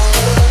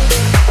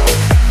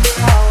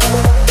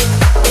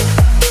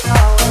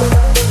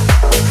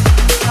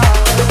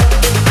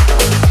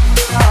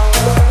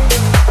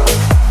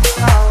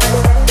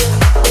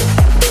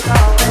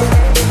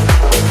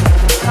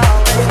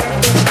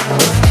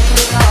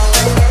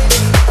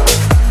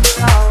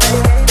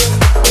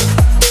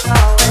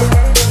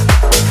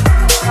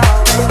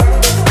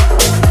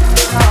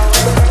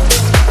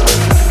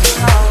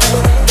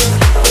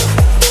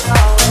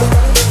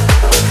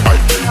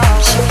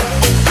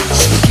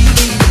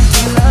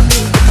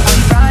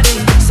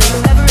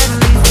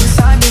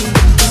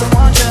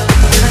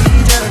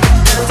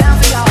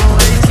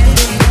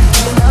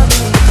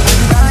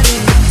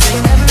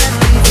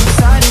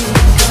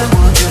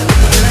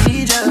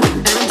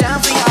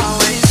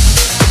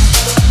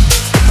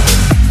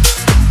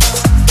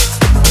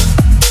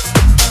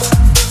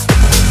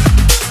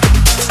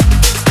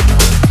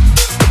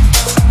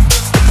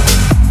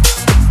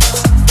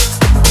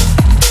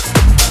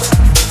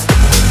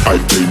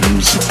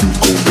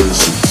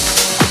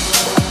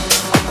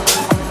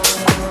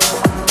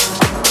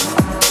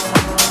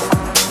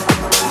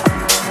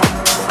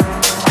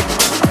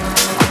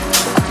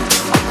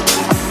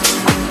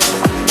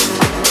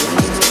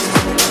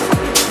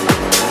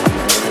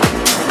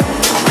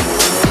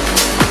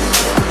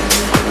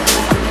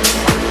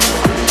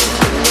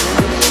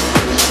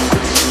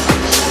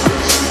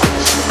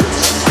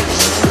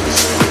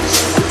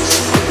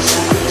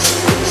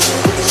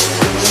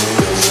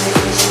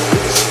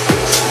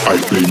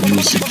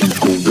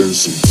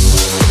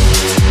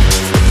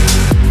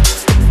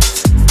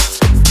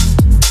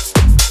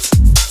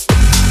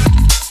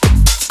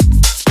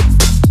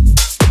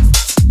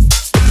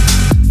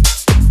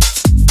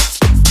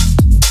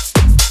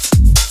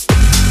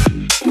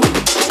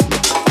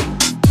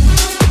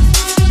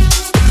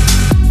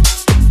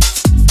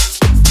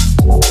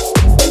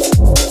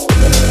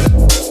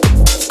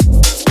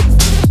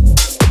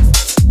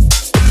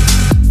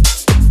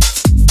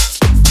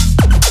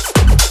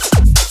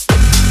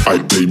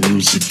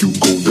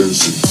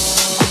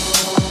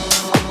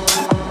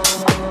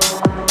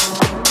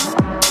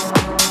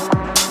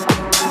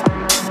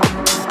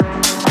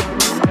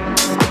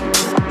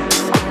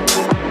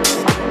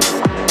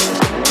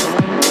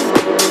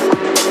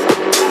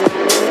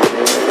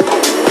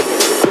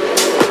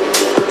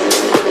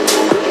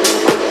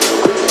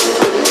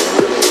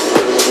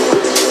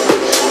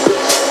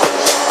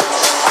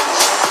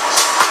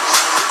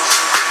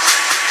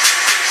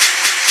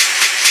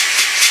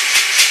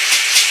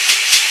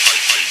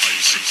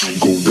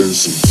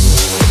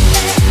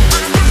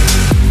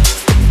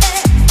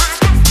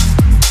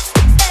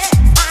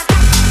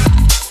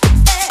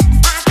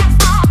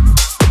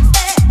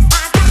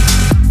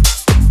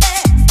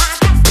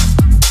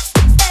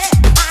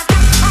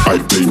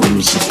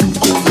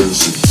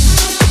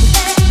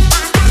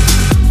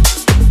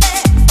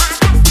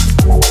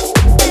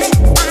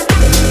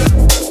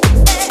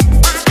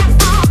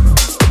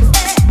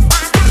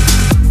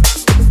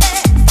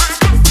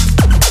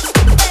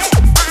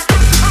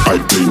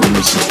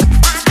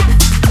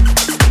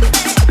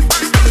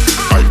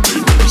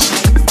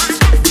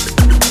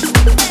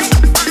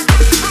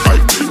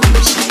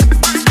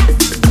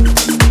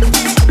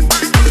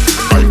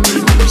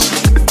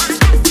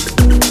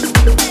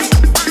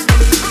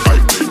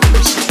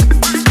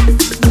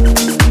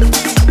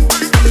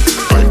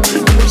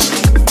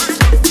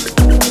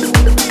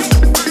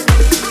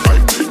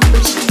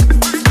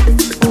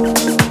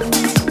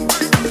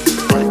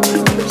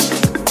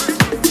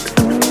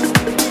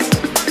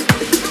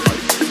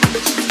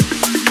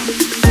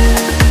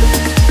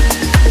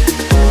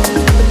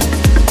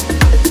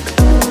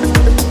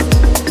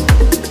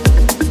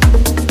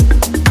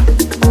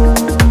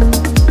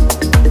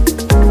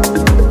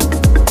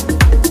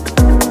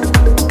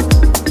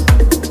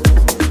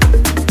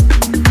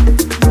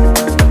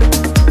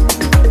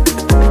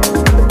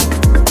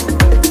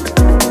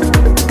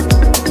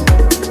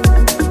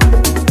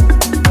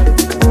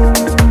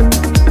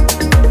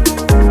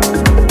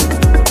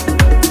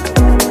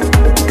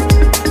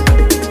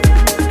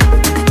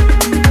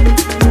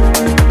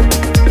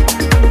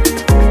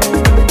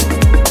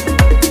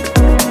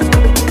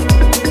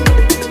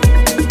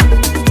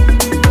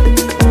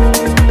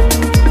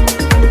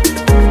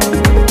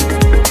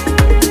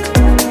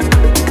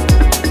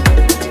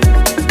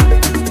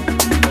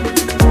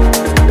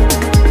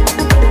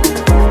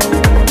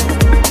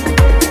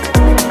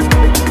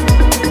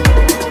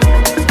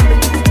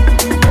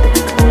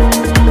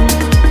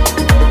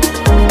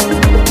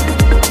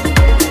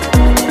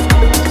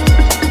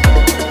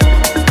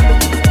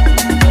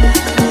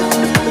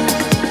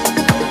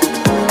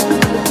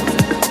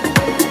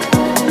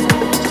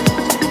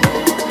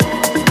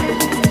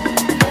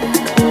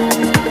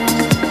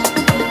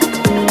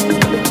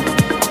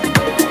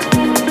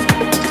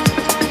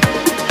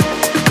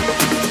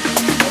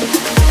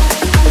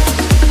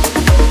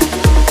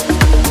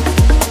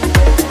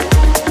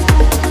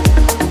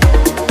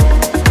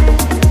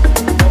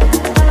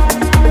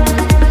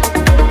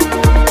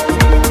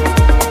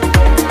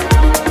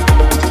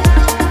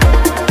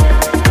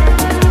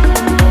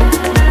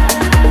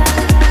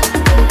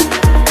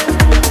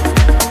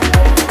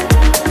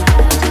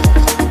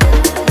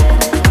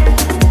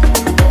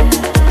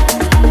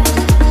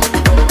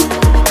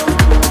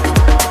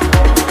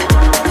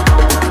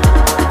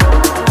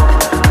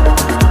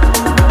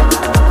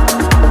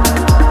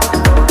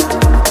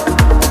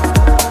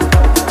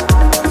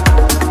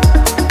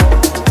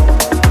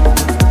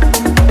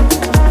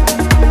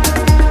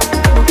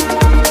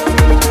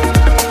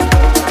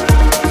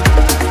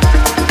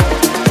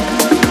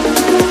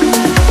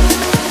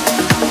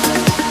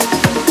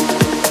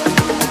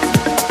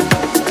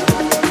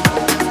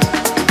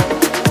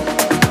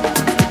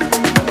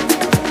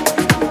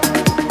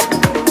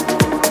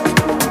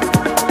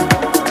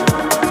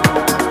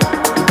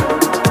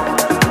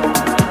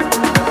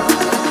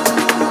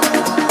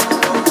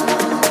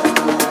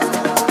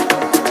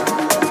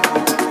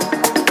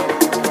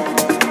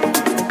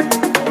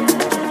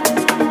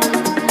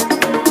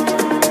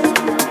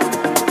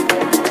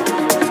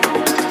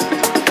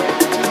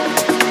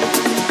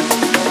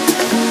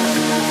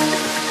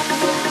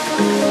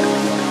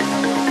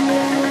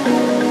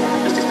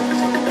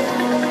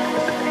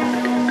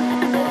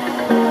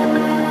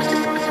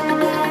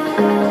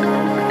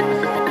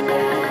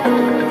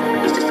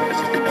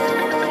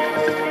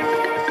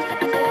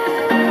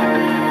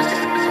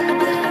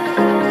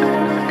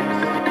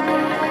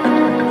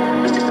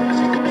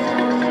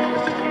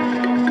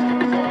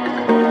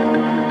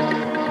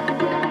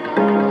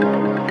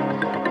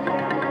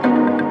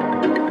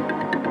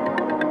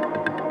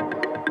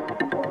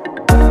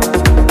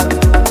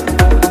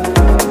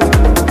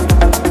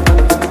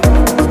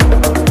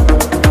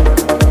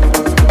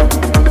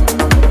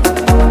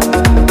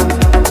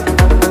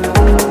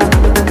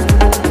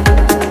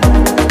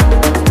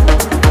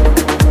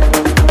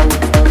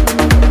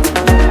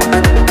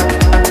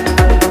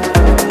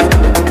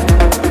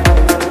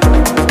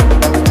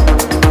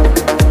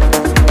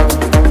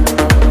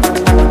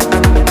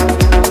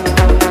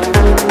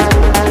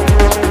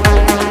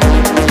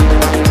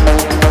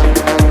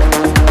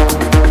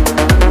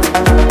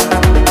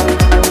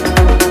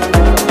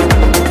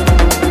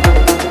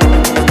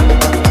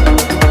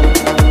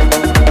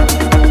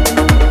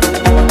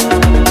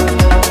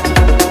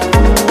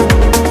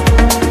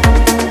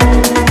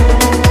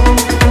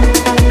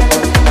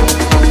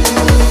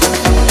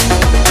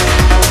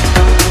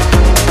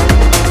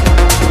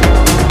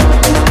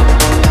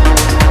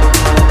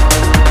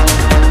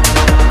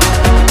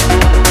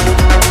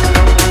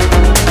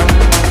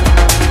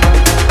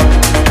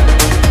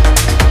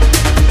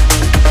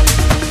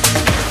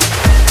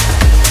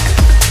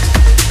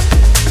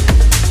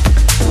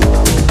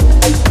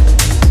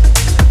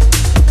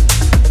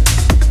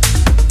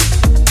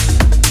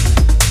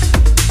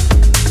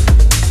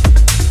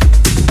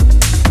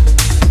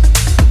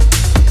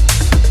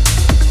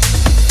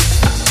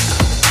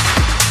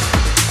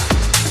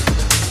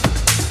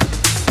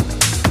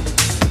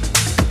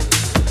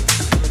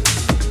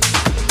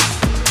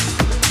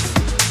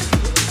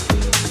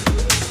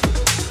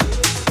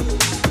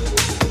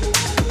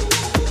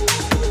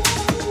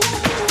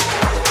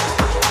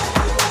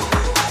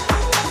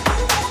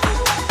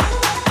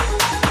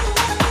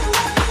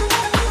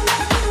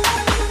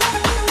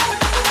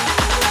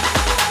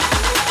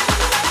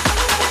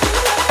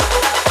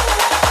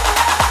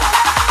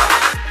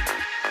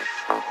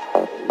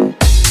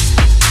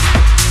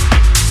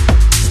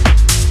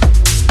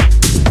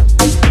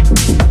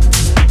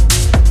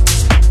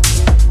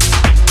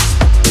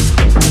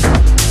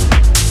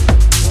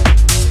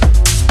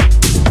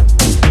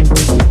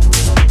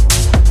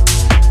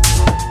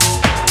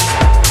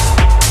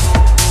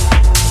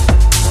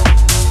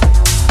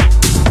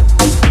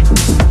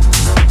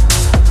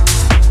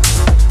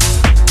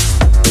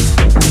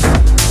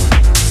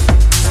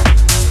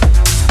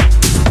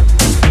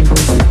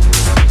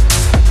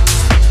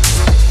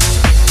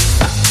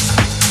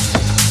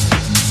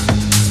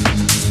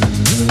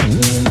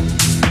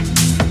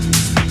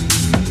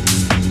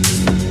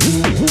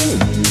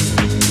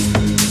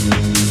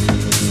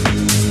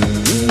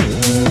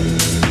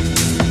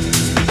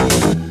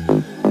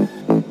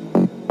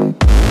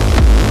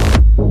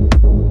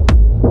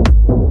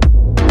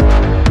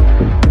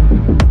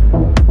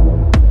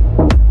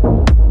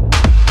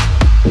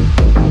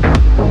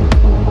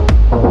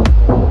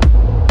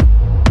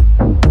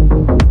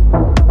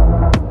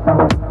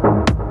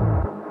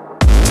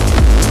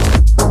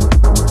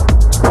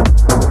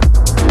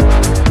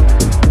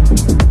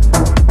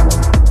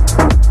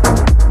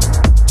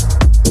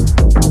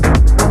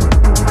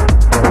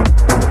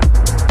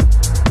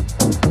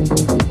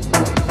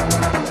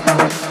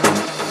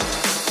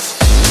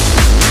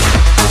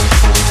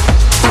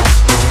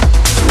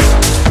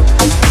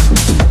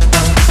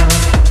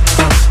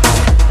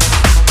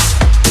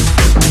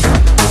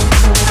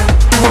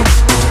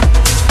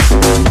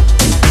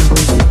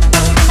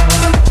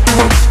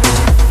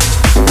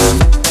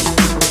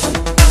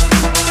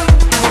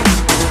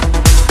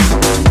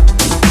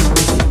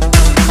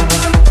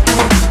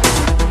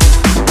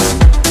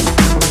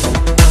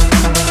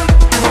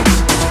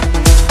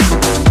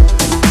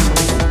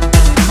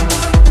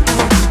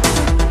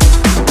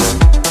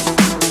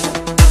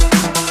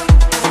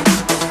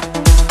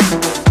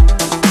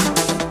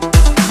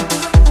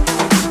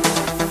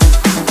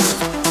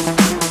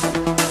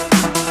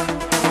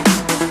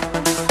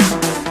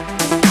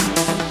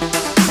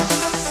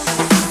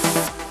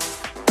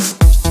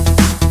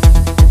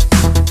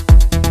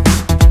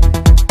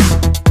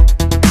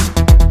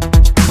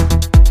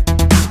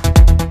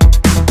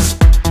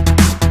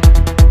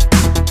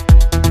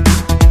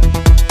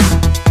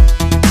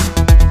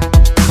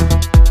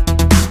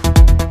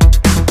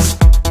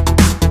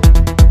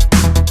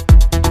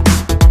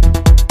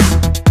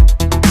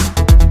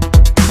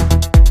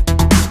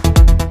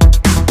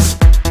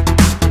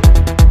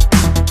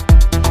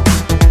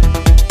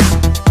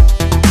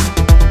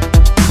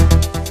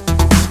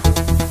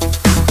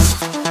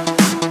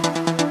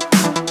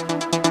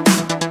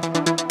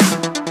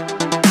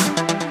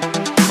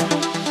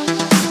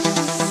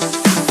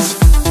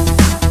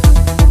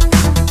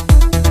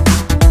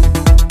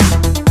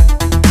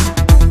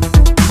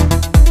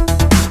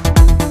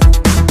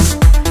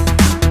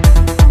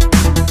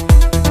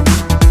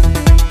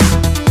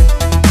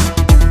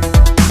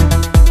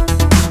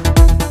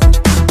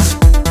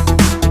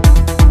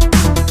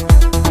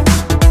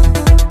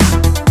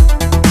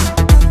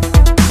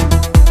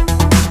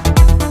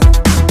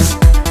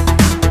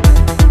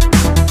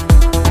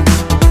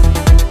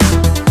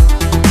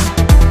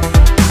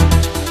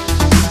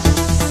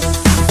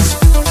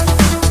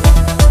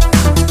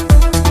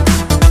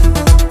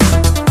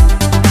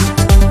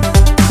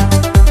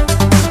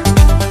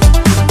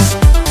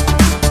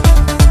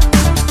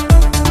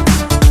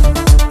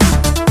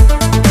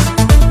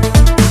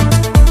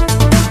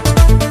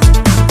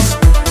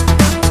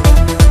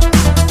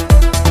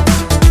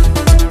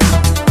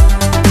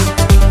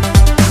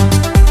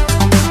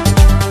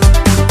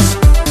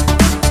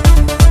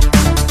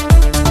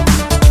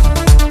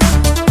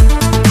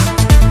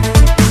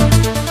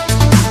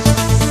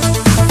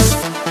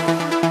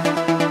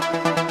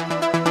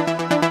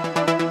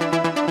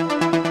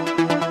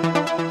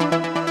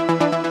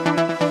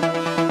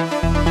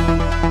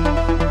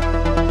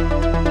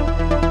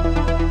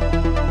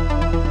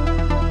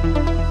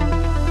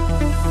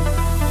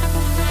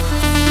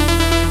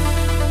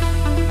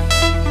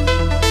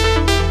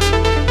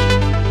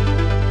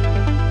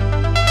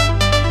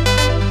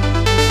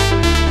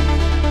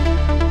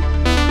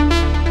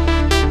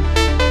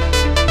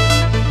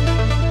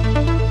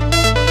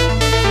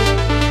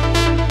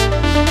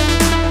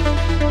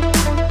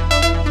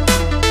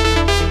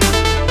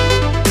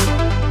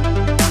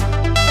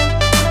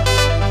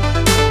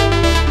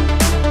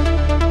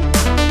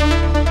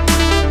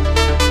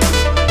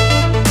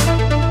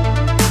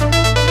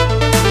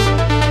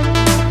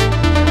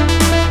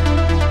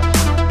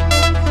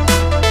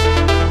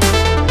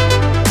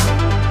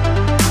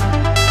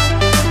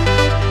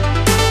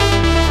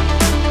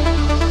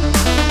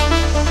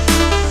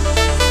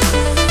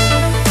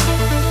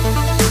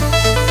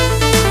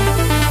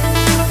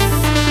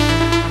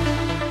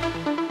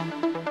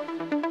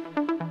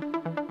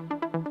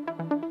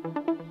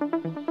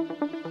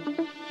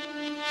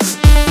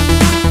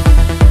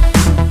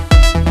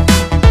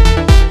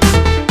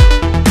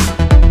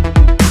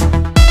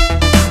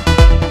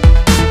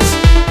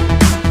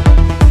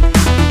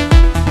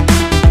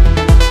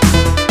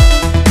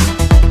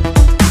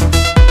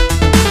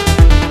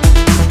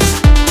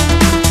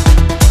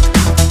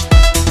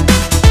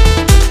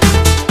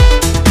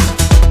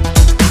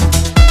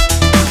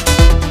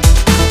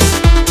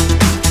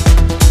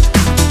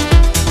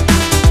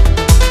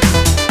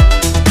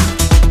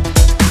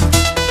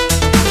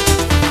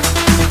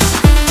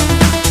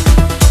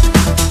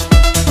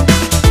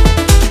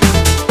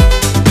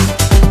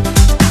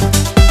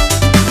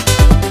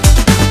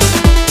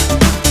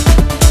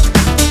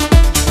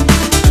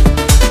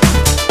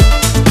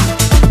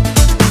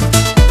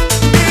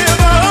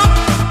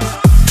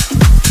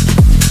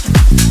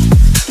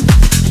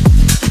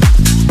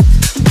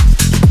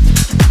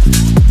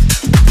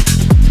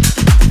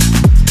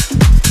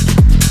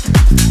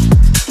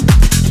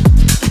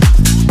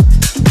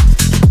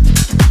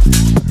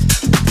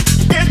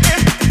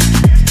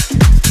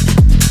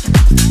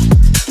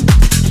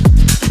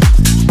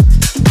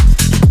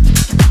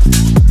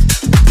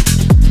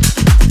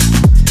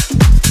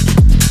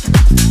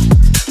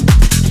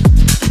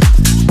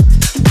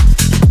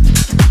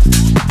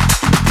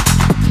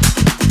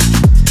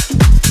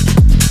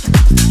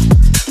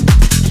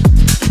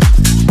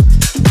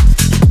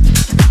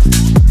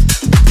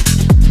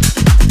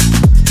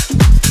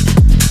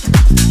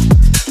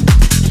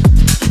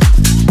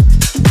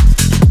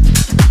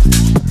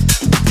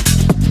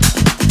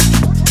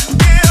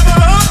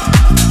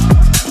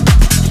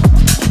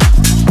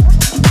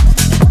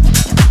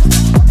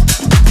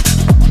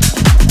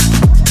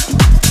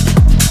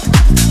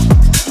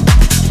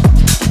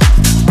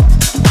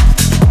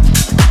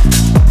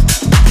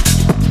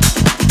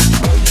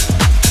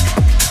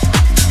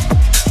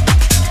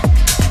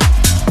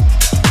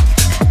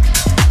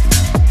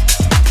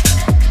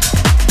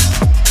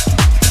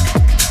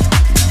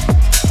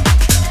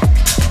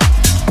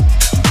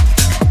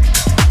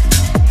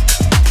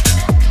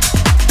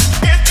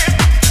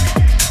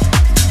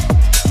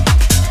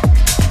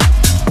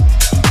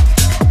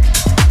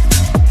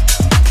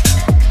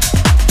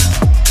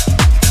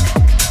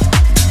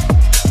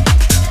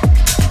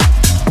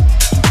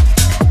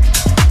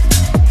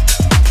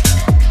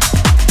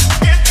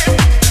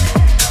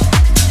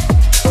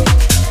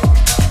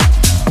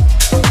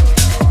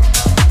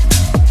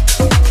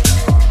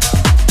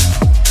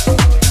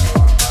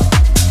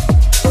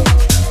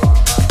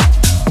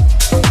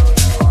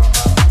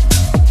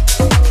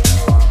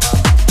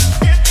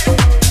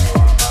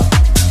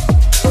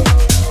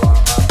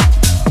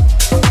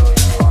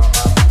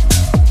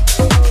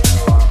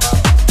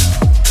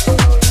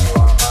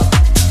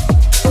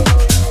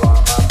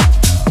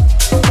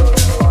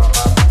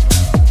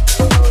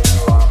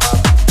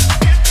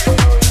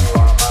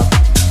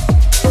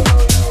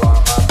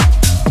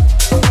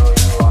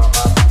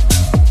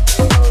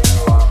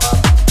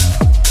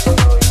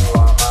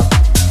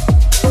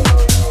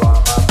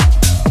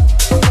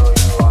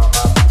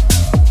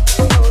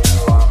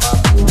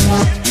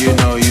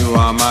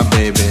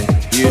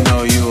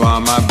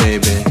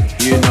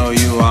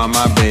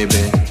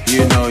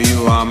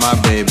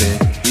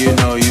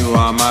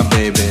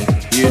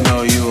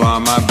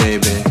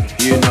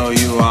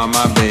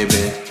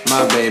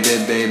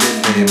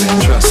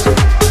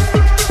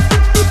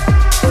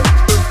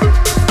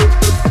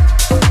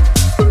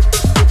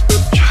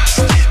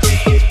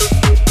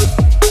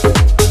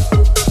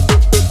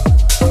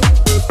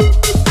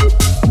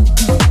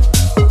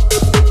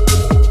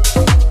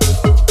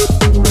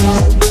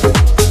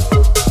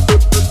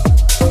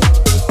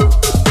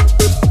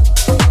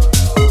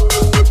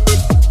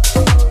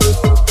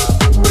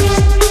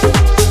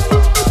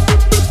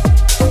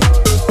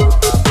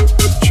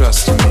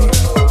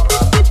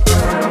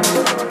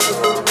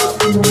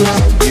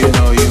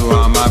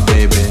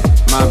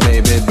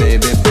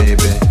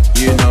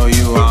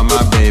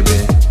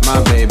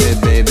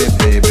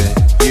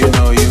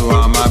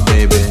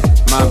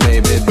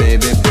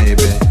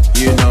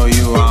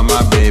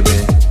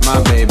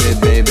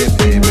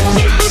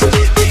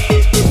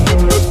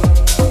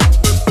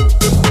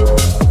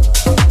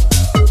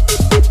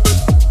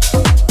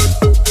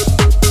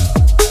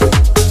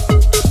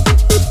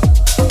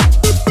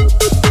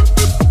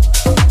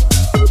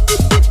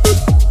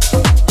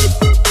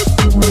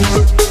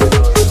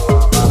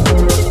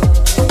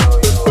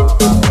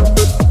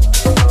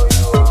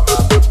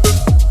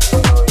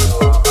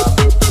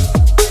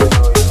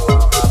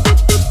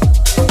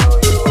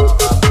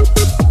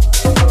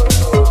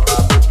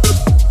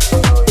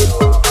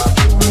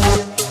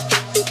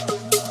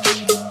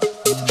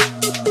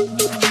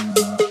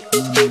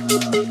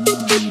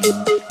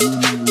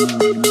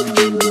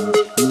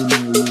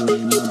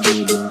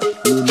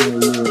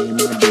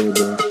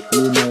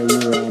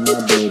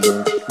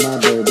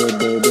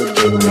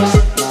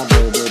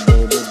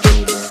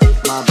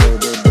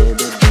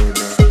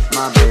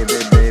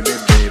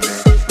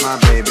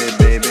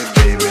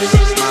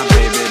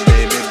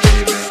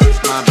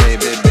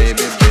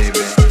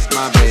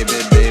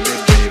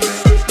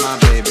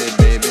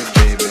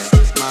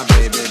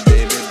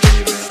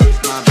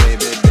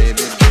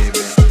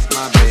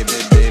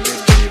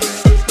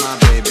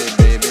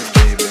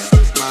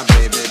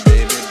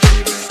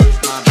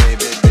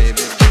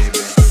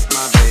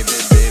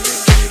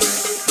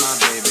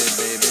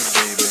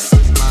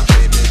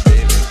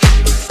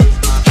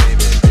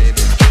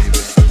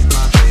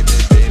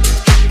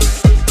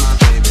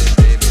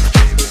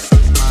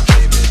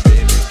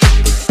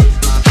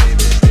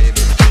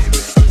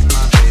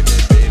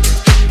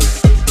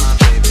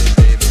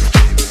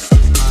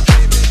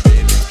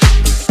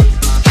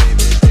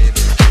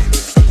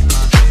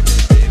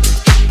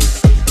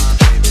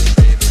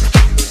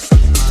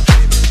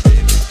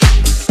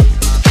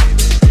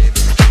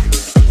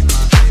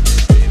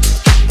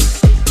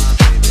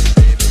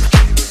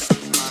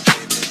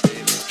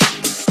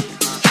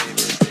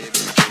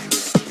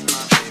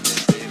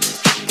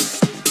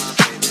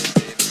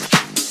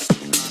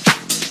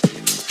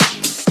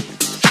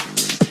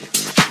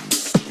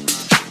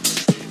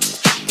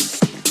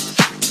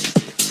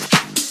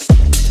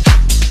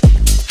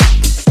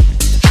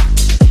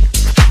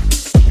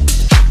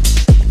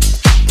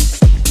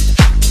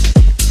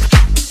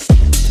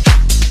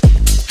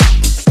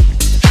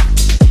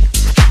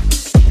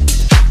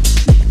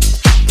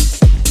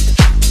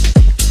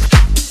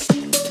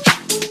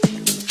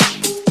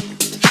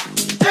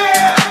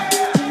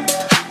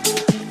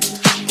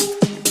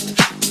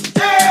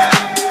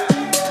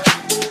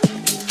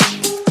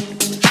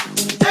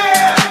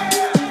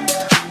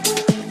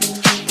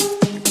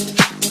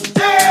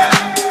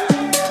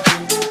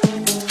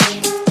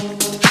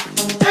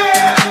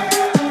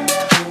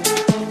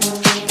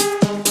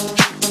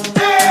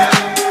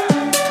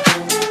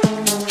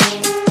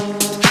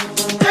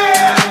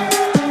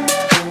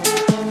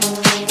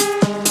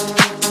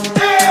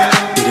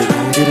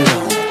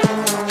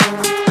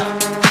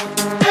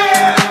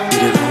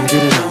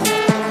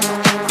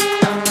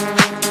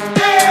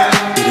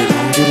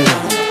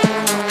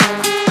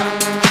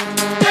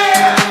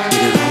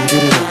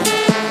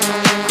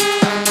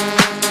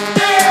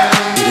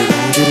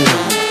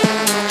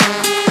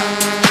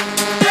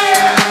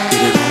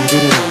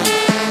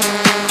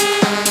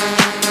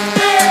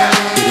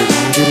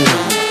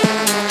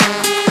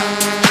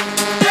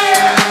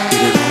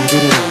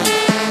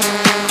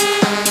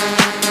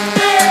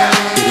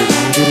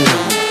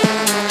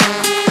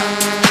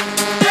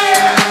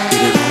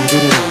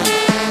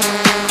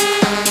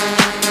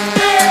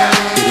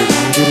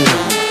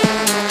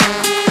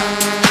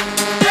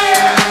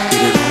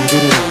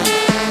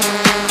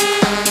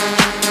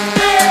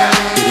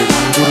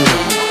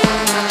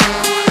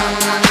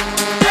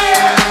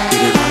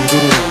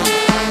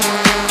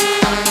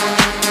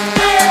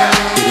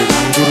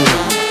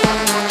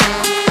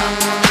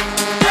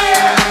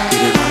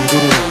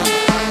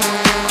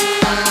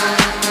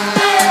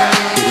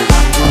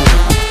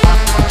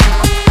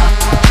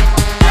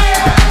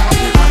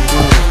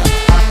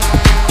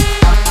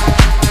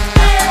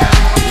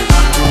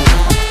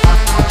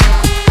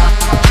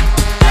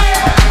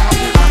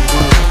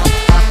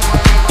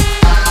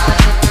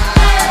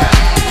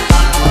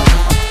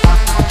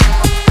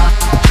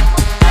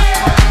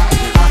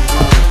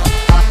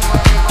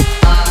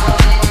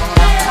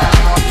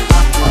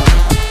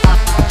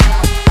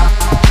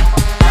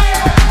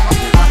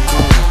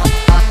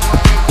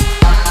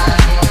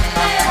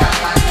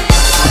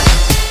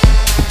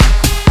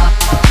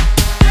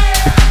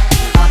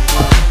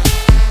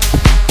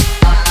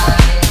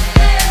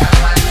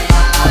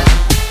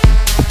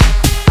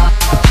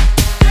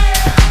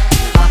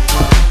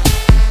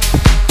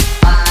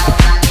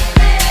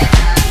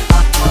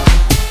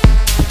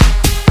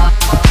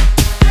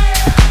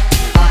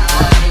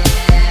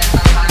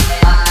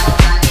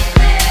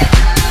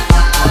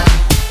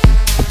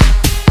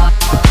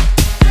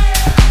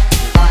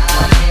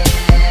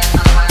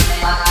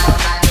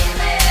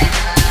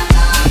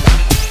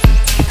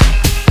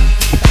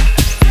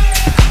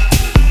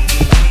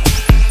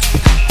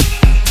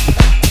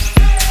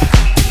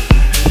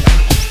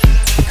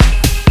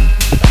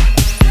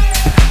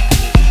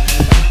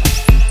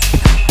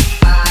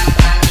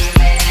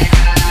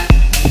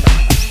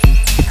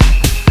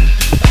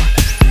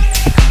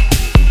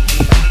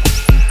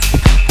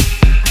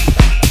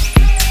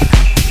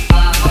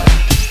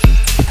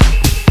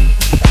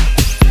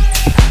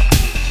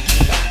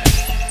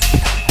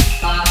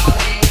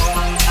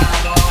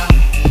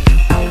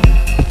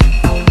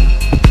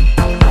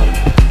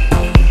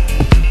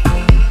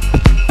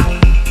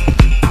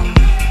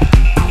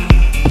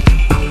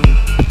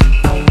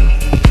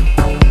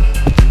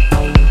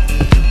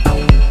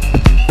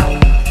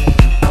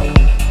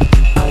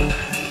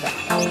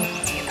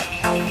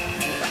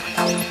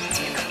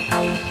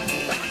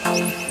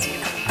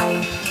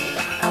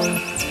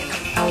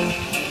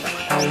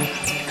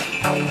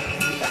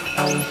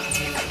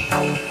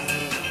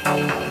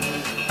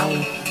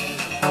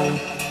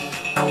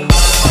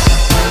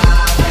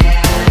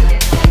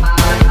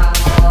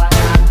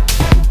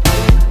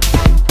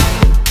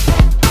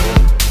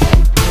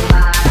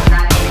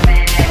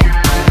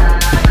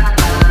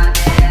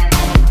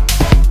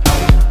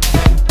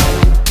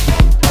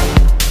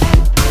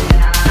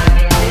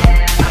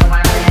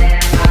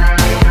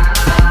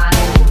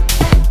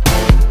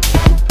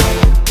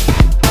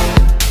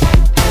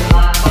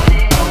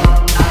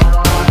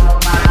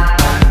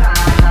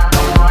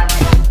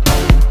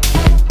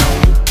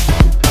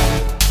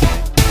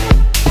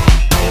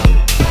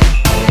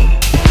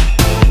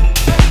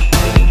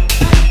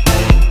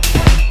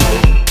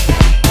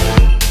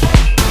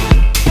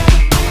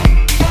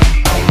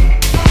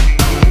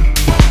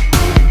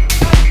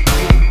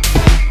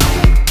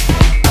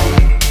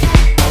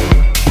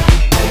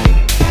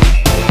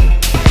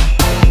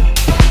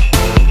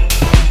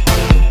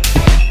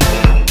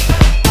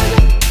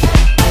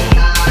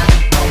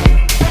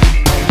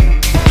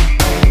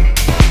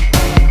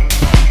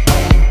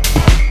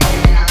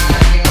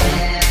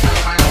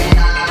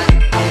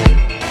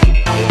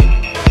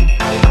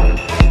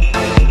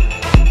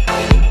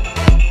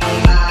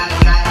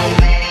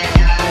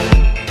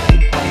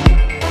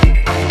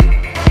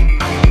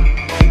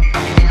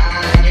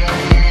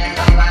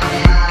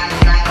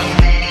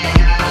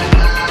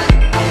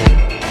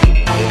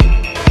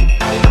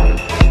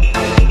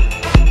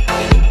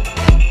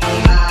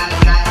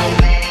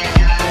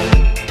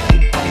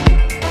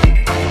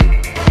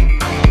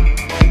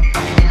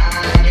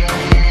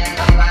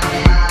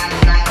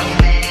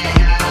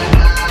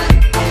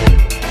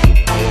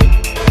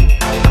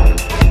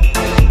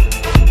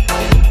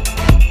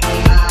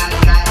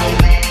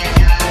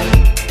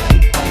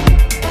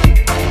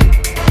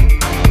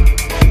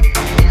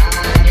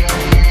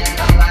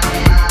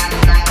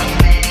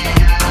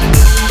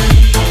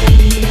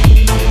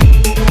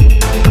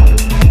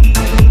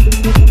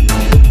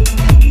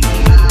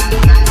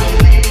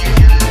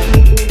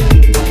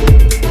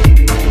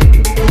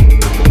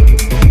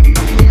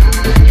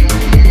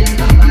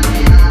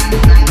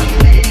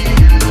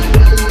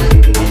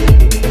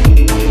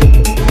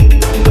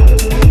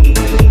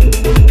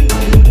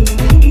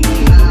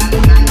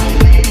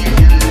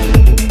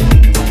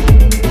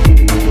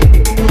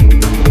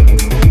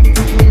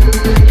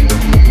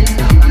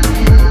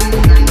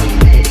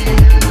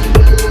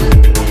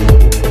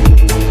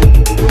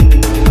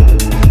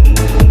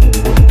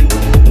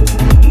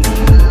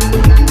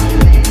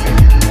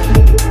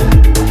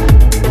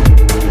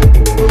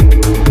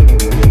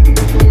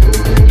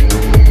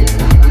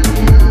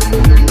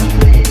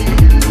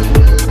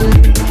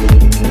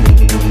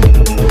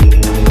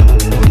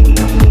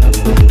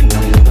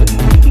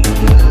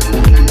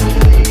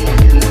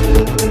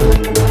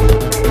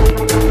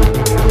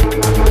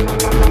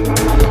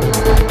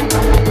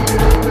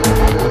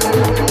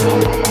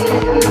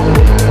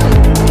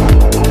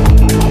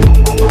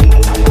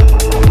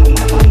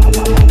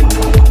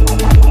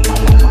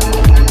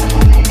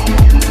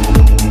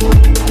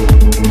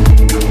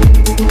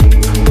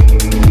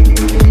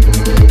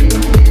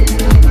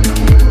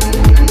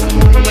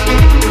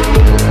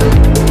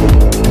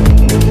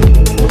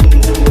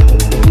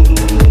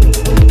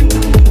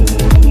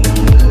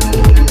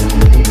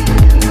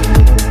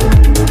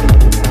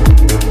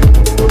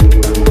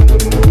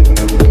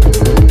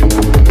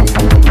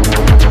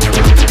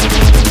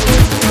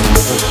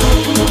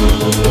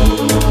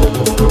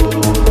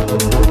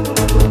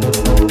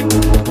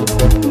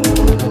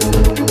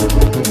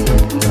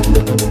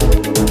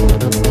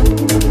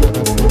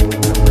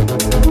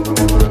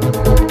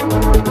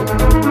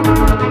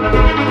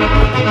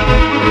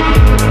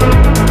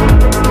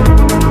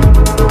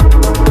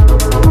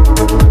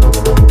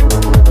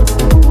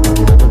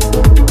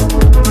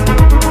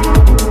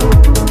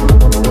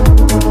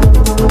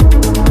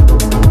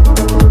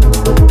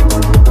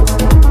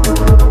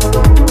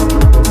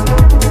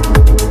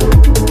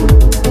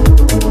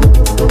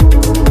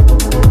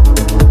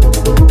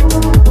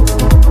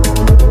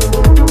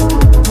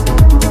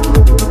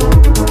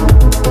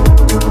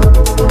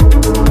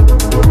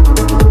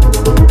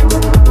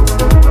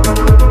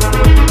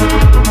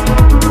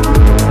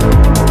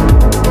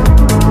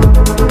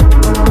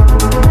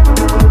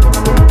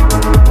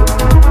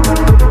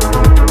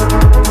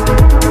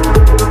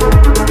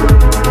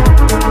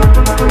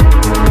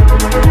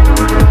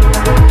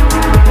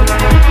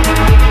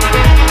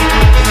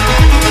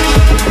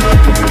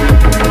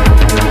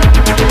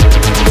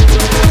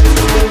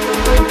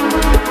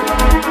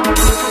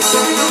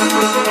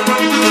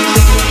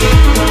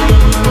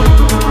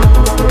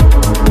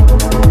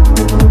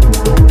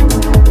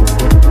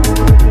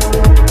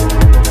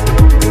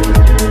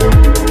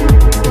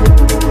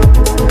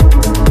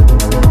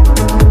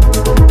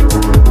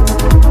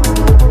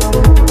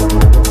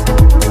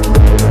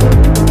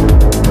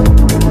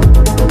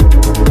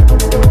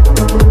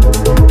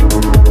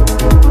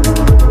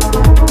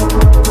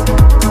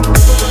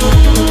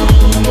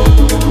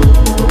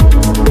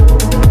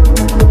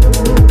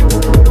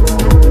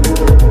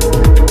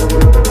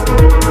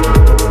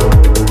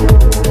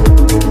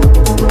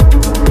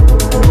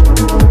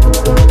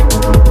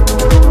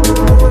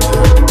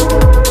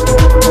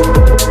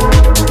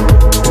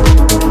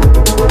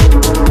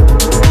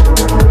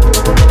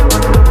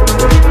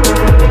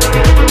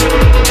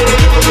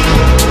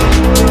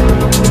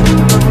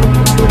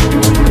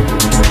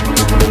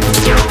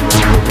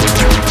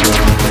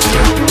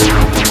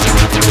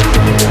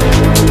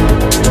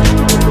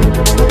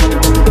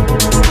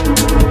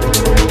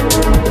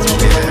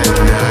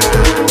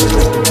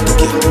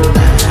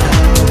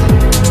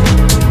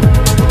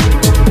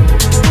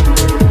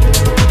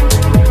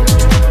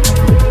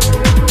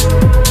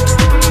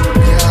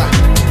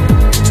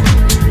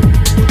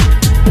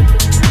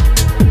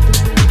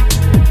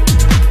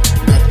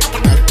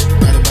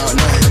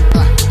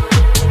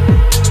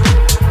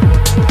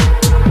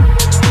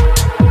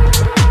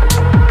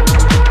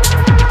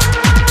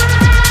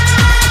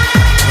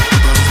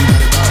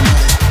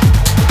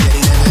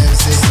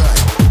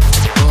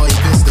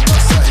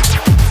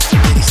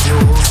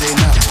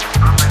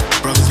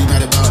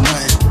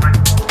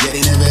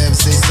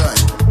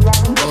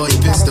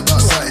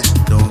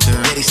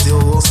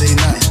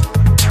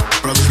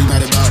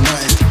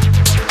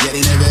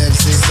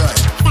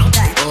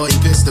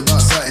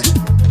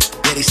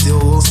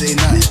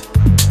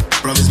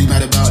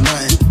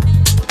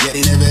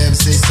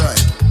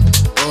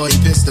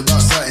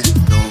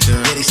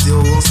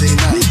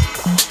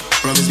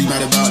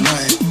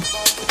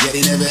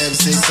 he never ever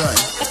say something.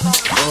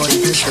 Oh,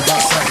 he pissed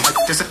about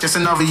something. Just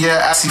another year,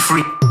 I see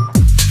free.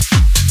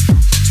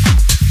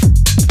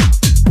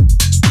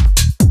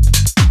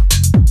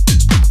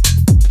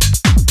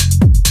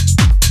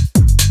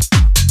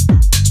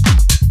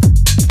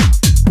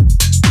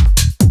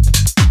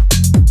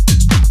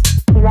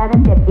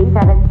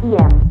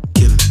 PM.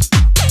 Kill it.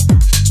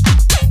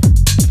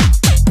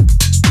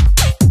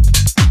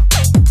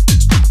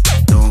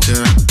 Don't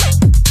care.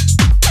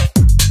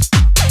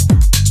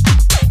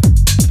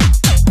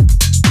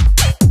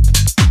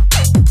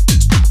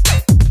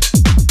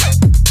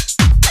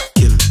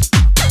 Kill it.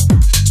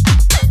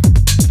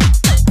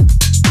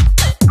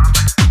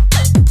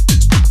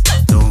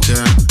 Don't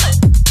care.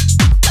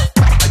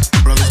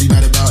 Brothers be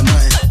mad about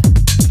nothing.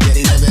 Yeah,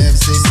 they never ever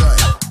say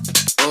something.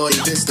 Oh, he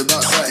pissed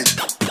about something.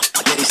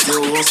 Yeah, they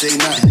still won't say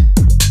nothing.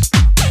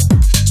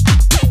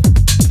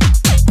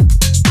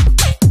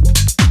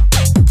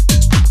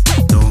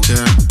 Don't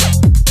care.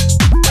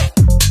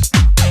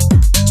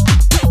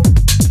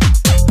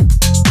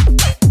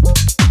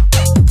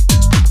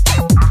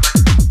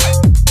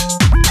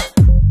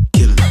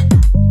 Kill it.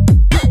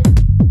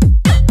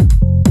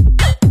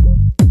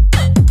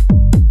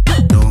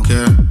 Don't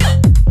care.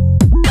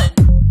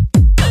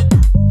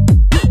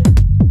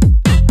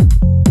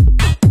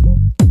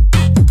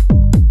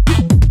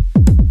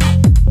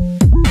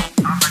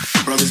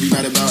 Brothers be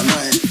mad about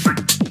nothing.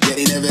 Yeah,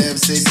 they never ever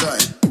say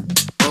something.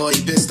 Oh,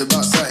 he pissed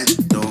about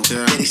something. Don't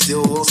care. Yeah, they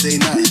still won't say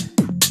nothing.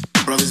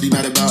 Brothers be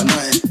mad about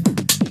nothing.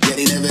 Yeah,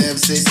 they never ever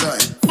say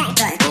something.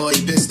 Oh,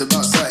 he pissed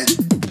about something.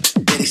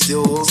 Yeah, they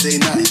still won't say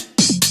nothing.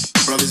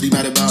 Brothers be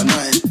mad about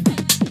nothing.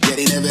 Yeah,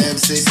 they never ever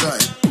say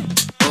something.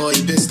 Oh,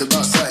 he pissed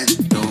about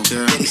something. Don't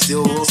care. Yeah, they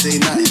still won't say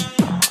nothing.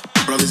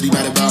 Brothers be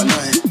mad about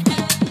nothing.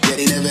 Yeah,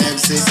 they never ever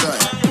say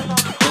something.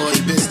 Oh,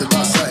 he pissed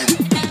about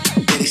something.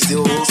 Yeah, they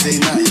still won't say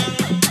nothing.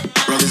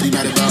 Brothers be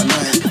mad about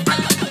nothing.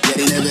 Yeah,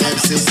 they never ever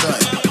say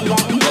something.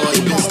 Oh,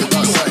 he pissed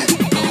about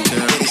something. Don't care.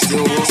 Yeah, they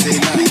still won't say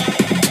nothing.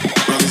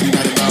 Brothers be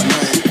mad about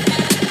nothing.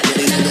 Yeah,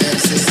 they never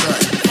ever say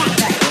something.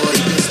 Oh,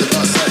 he pissed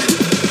about something.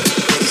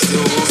 Yeah, they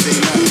still won't say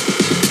nothing.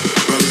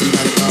 Brothers be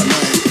mad about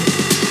nothing.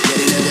 Yeah,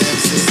 they never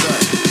ever say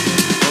something.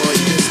 Oh,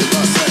 he pissed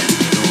about something.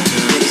 Don't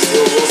care. Yeah, they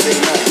still won't say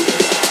nothing.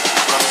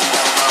 Brothers be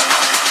mad about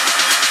nothing.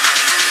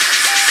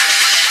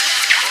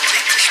 Oh,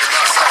 he pissed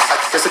about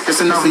something.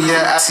 Just another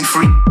year, I see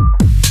free.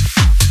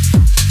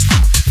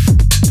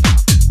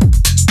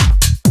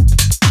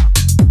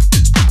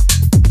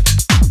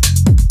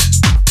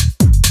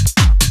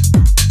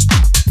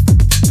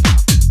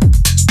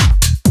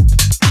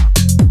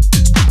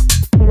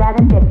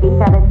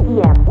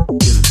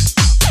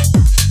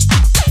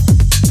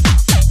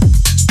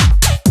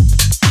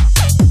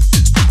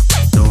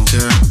 Don't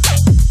care.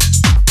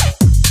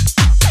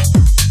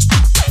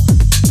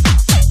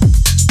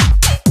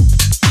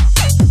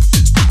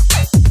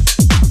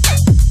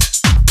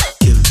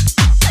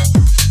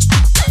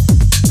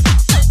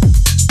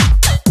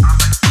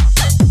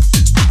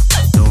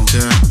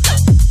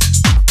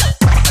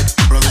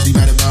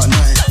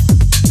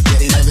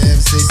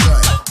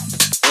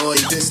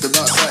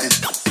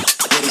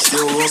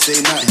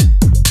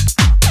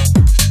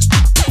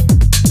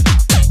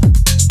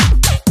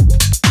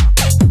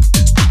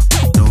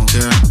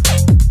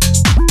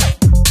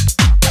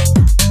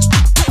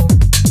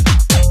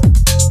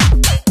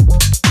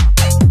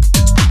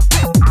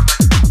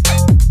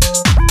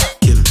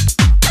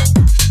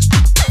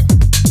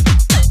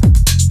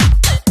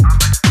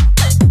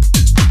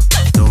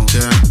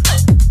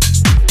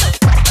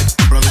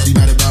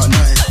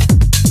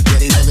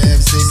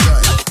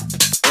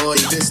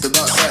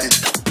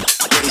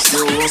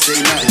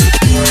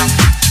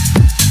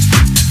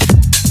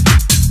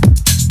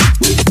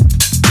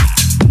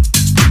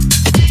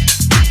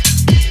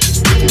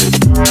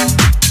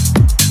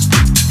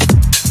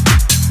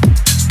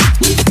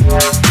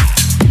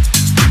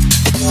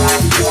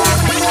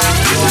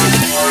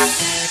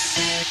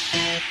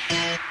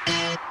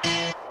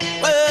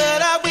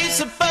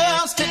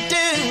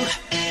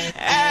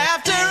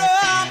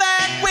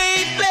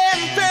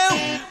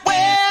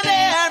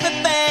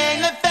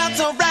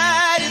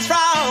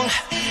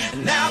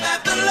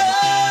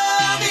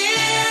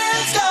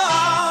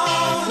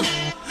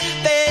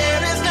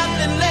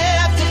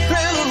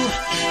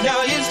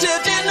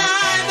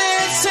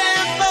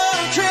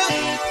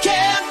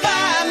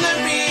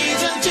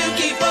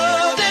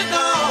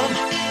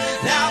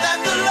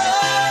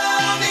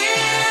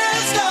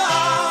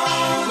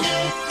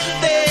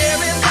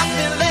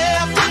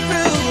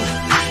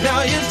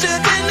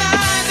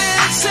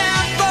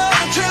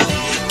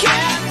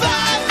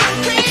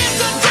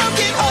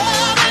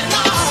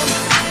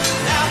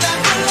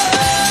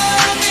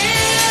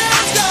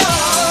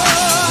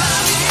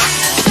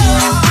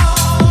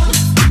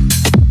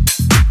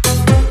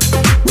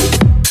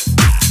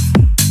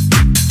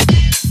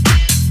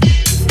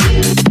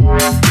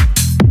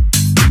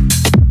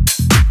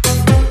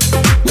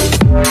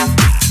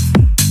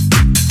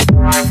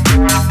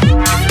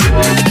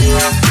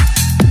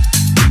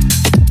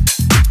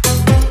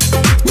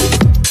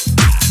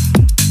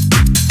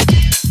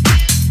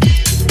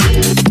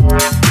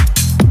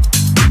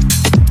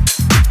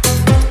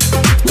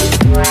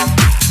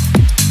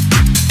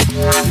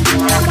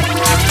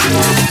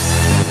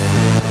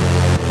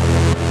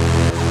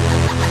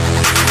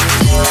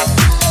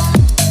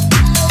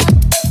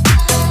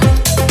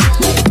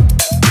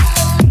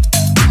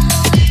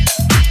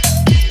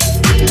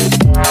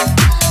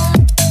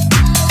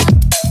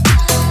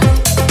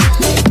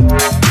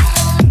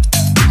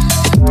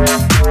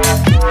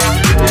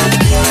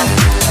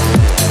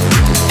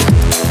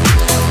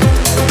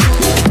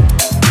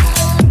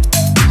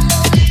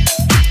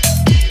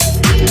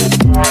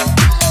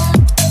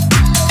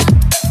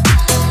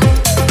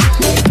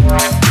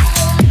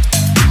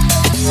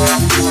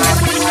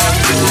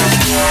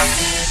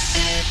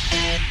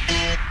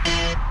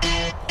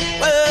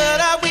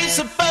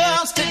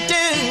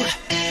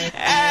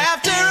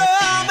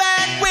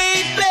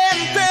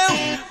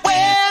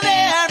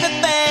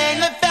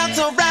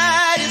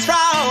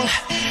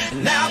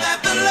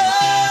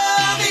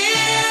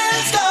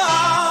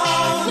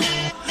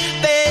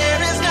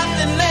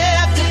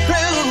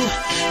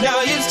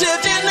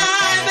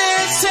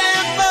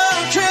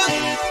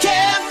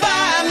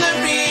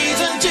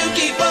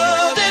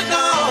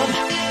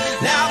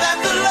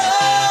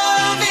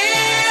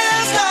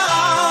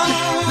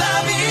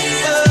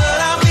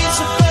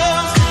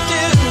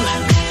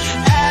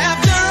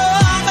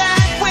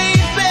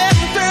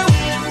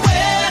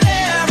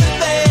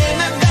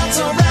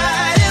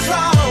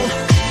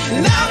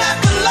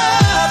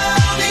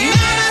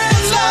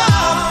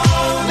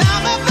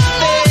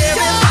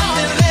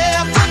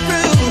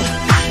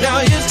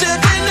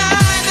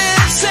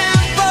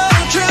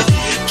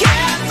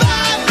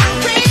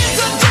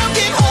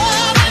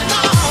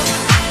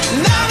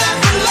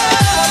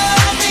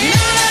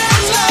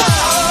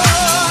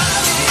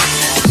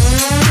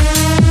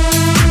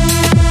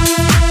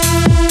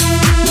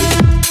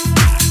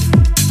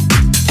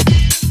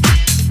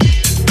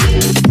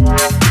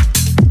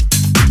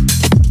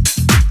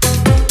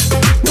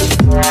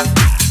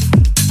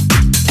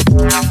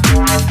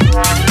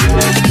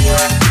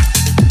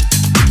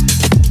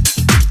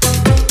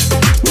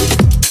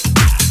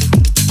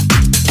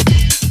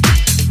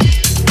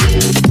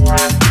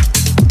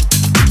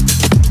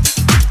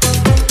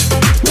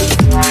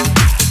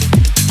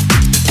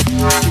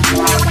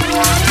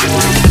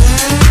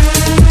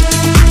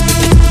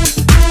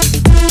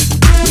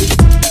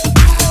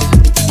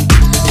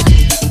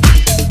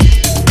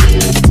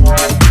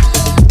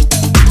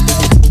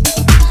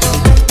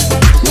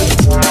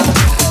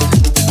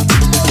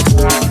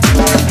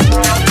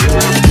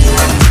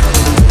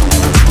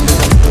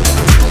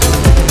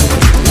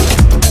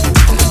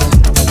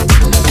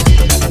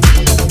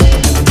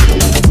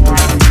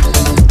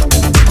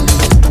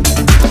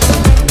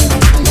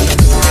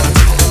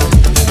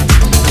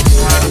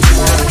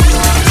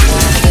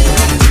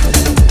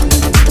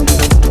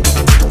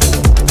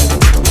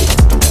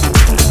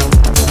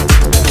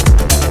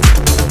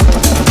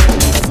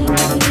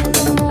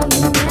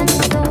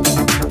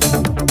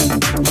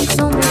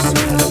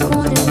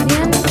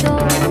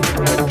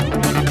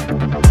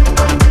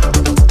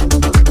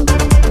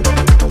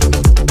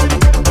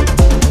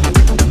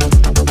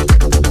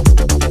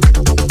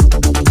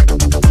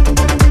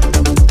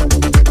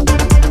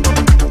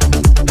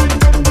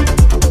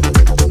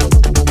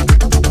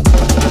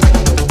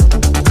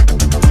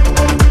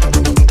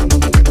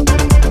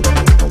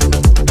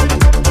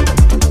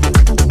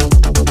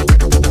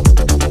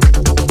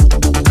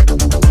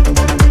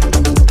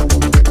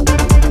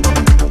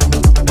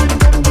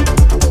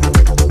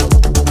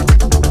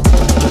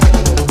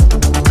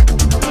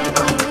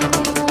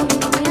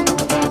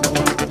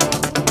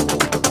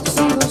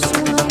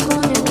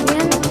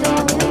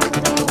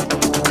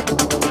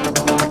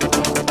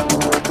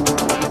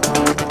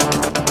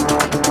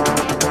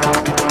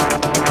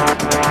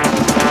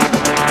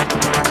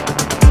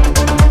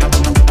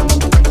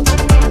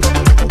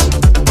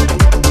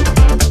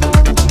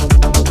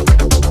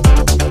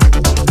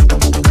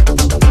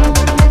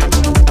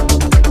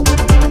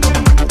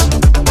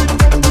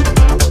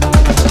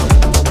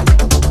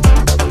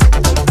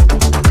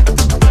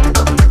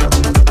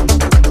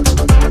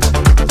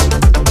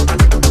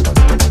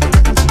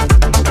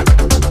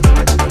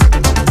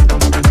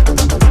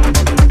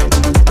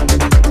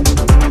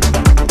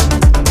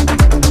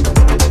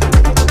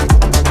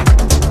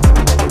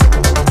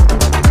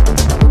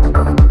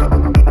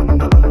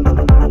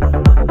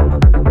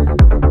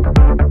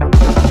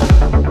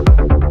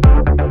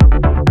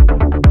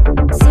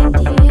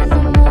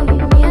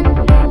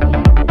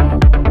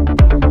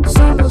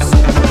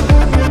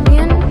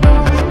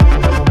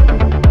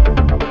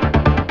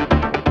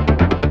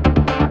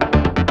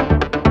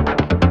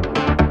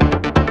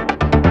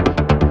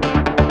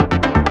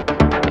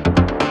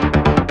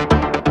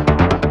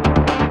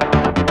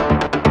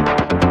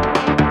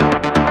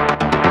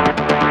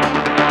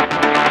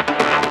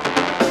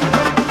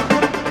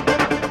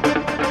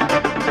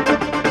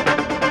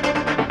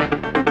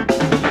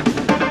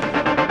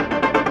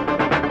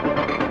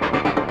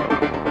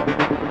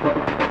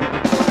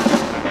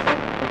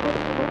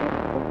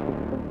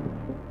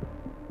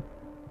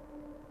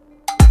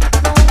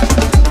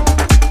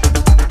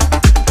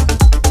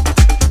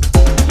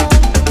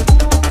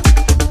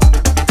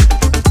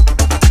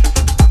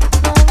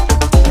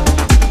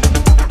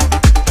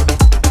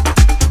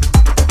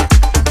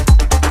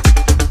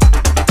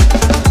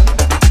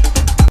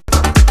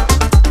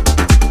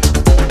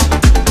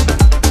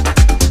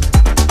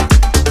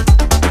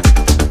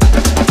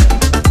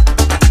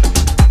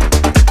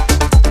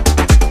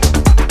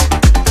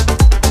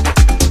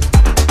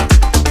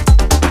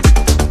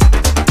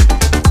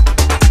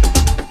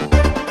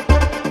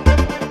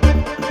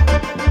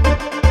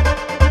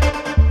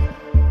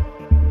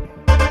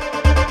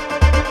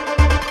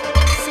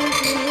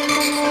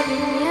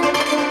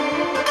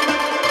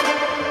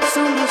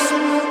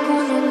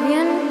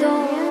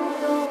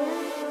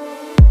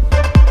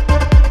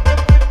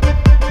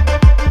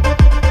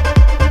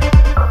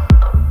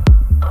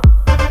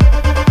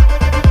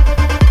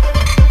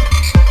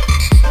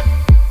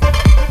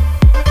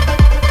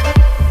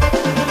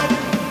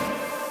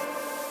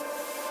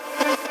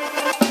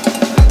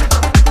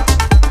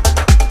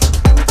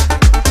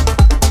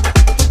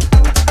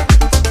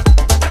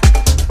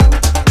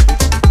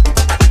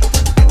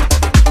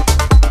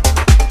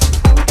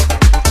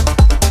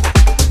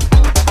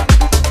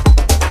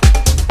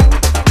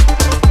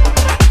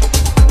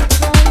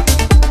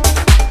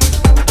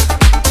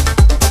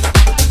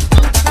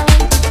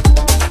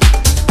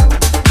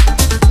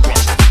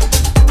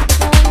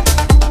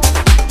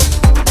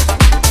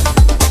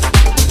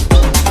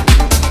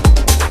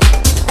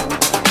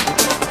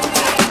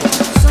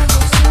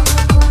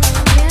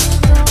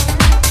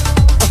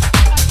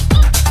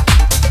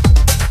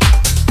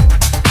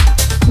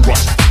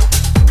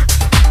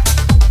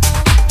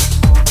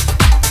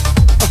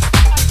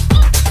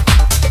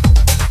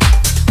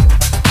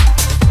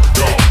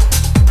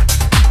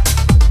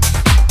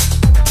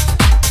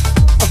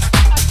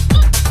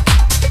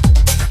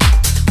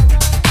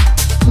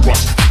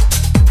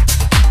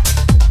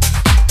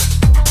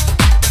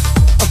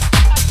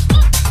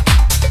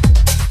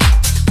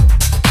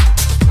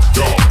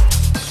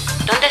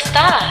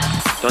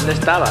 ¿Dónde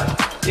estabas?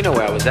 You know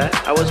where I was at.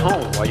 I was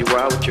home while you were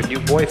out with your new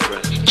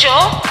boyfriend.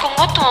 ¿Yo? ¿Con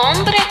otro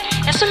hombre?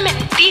 Eso es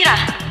mentira.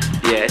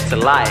 Yeah, it's a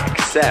lie,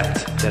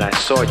 except that I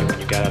saw you when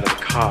you got out of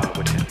the car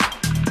with him.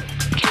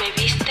 ¿Que me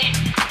viste?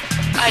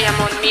 Ay,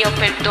 amor mío,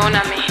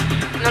 perdóname.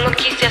 No lo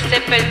quise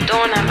hacer,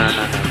 perdóname.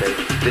 No,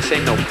 baby. This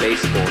ain't no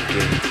baseball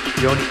game.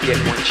 You only get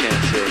one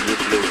chance here and you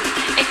blew it.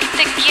 Es que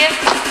te quiero.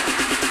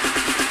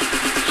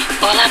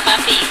 Hola,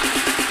 papi.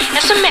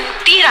 Eso es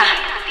mentira.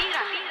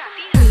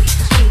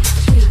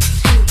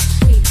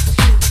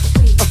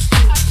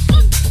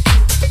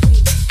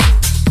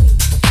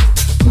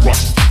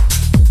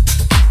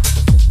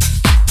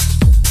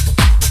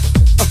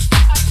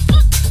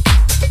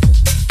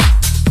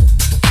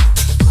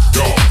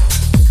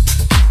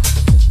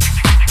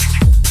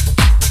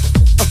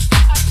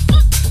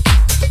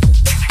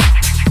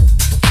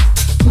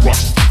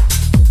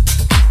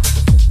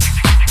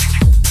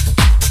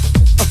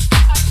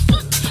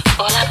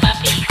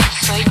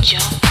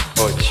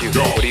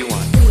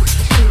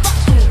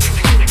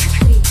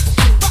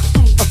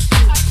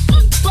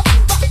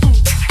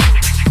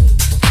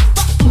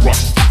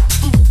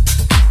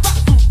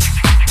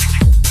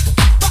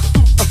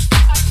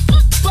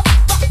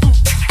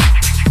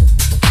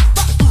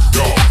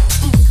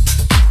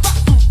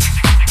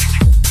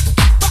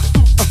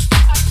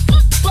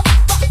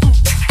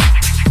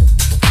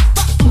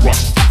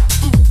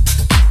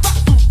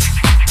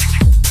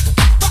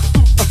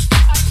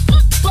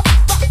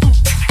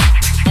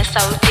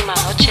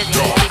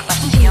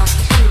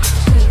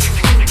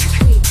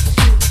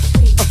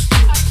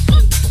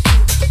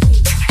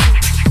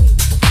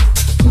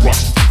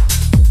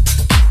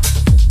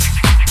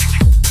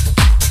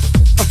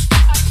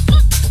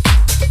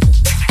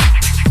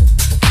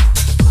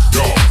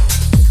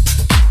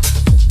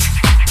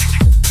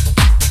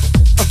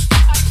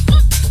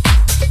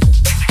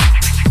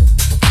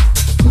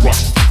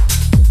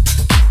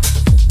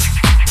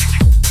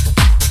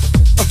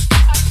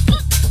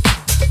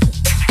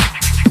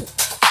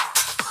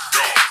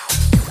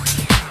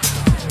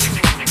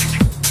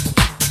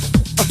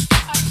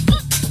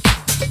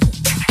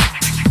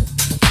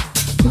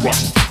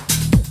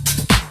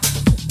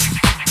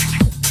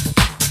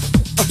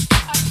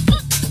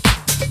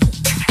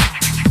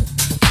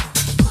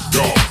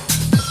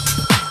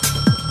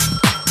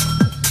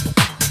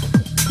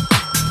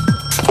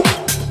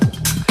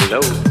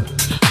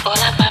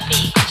 Hola,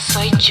 papi,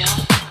 soy yo.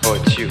 Oh,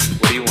 it's you.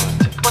 What do you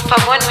want? Por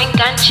favor, no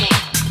enganche.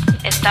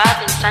 Estaba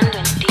pensando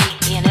en ti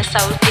y en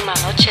esa última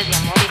noche de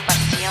amor y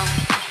pasión.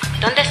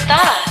 ¿Dónde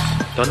estabas?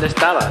 ¿Dónde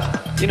estabas?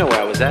 You know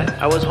where I was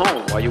at. I was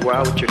home while you were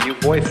out with your new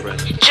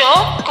boyfriend.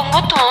 ¿Yo? ¿Con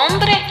otro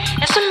hombre?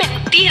 Eso es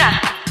mentira.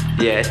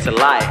 Yeah, it's a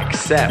lie,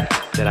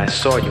 except that I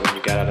saw you when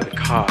you got out of the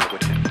car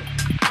with him.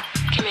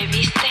 ¿Que me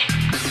viste?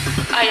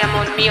 Ay,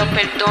 amor mío,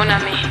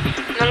 perdóname.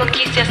 No lo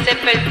quise hacer,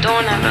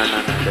 perdóname.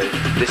 No, baby.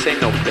 This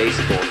ain't no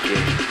baseball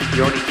game.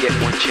 You only get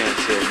one chance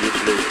here and you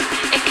blew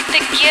it. Es que te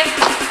quiero.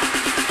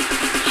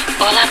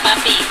 Hola,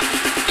 papi.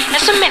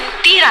 Eso es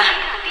mentira.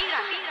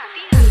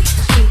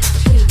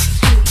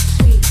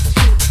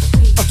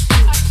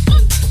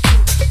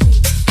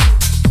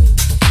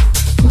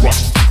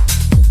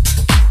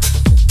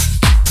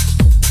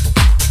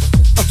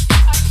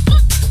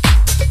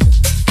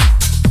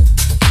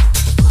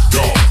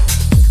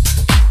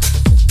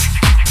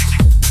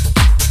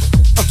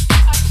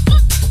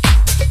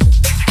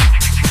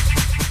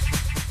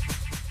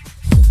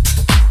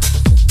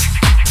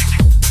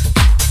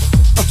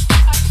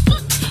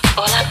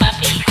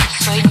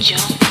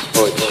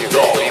 Oh,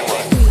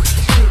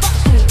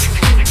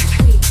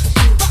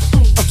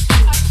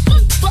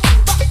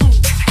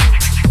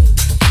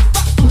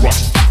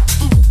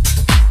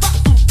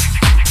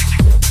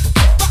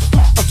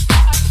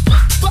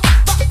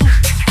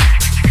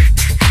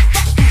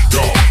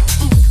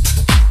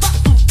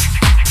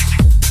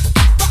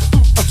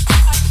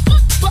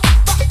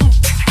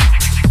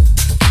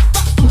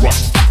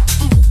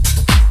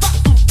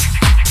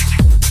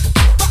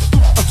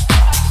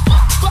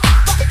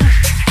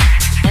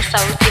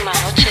 esa última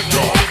noche de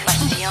amor y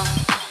pasión.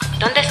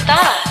 ¿Dónde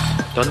estabas?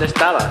 ¿Dónde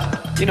estabas?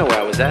 You know where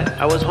I was at.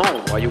 I was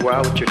home while you were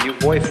out with your new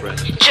boyfriend.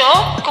 ¿Yo?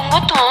 ¿Con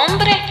otro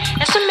hombre?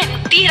 Eso es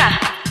mentira.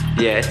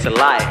 Yeah, it's a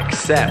lie,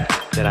 except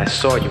that I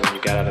saw you when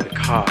you got out of the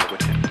car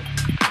with him.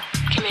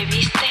 ¿Que me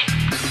viste?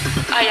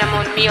 Ay,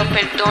 amor mío,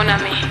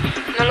 perdóname.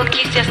 No lo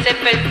quise hacer,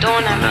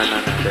 perdóname.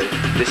 No, baby.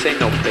 This ain't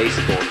no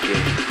baseball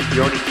game.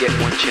 You only get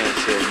one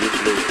chance here and you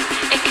blew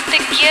it. Es que te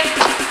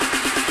quiero.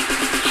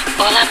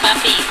 Hola,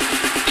 papi.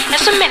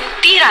 Eso es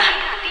mentira.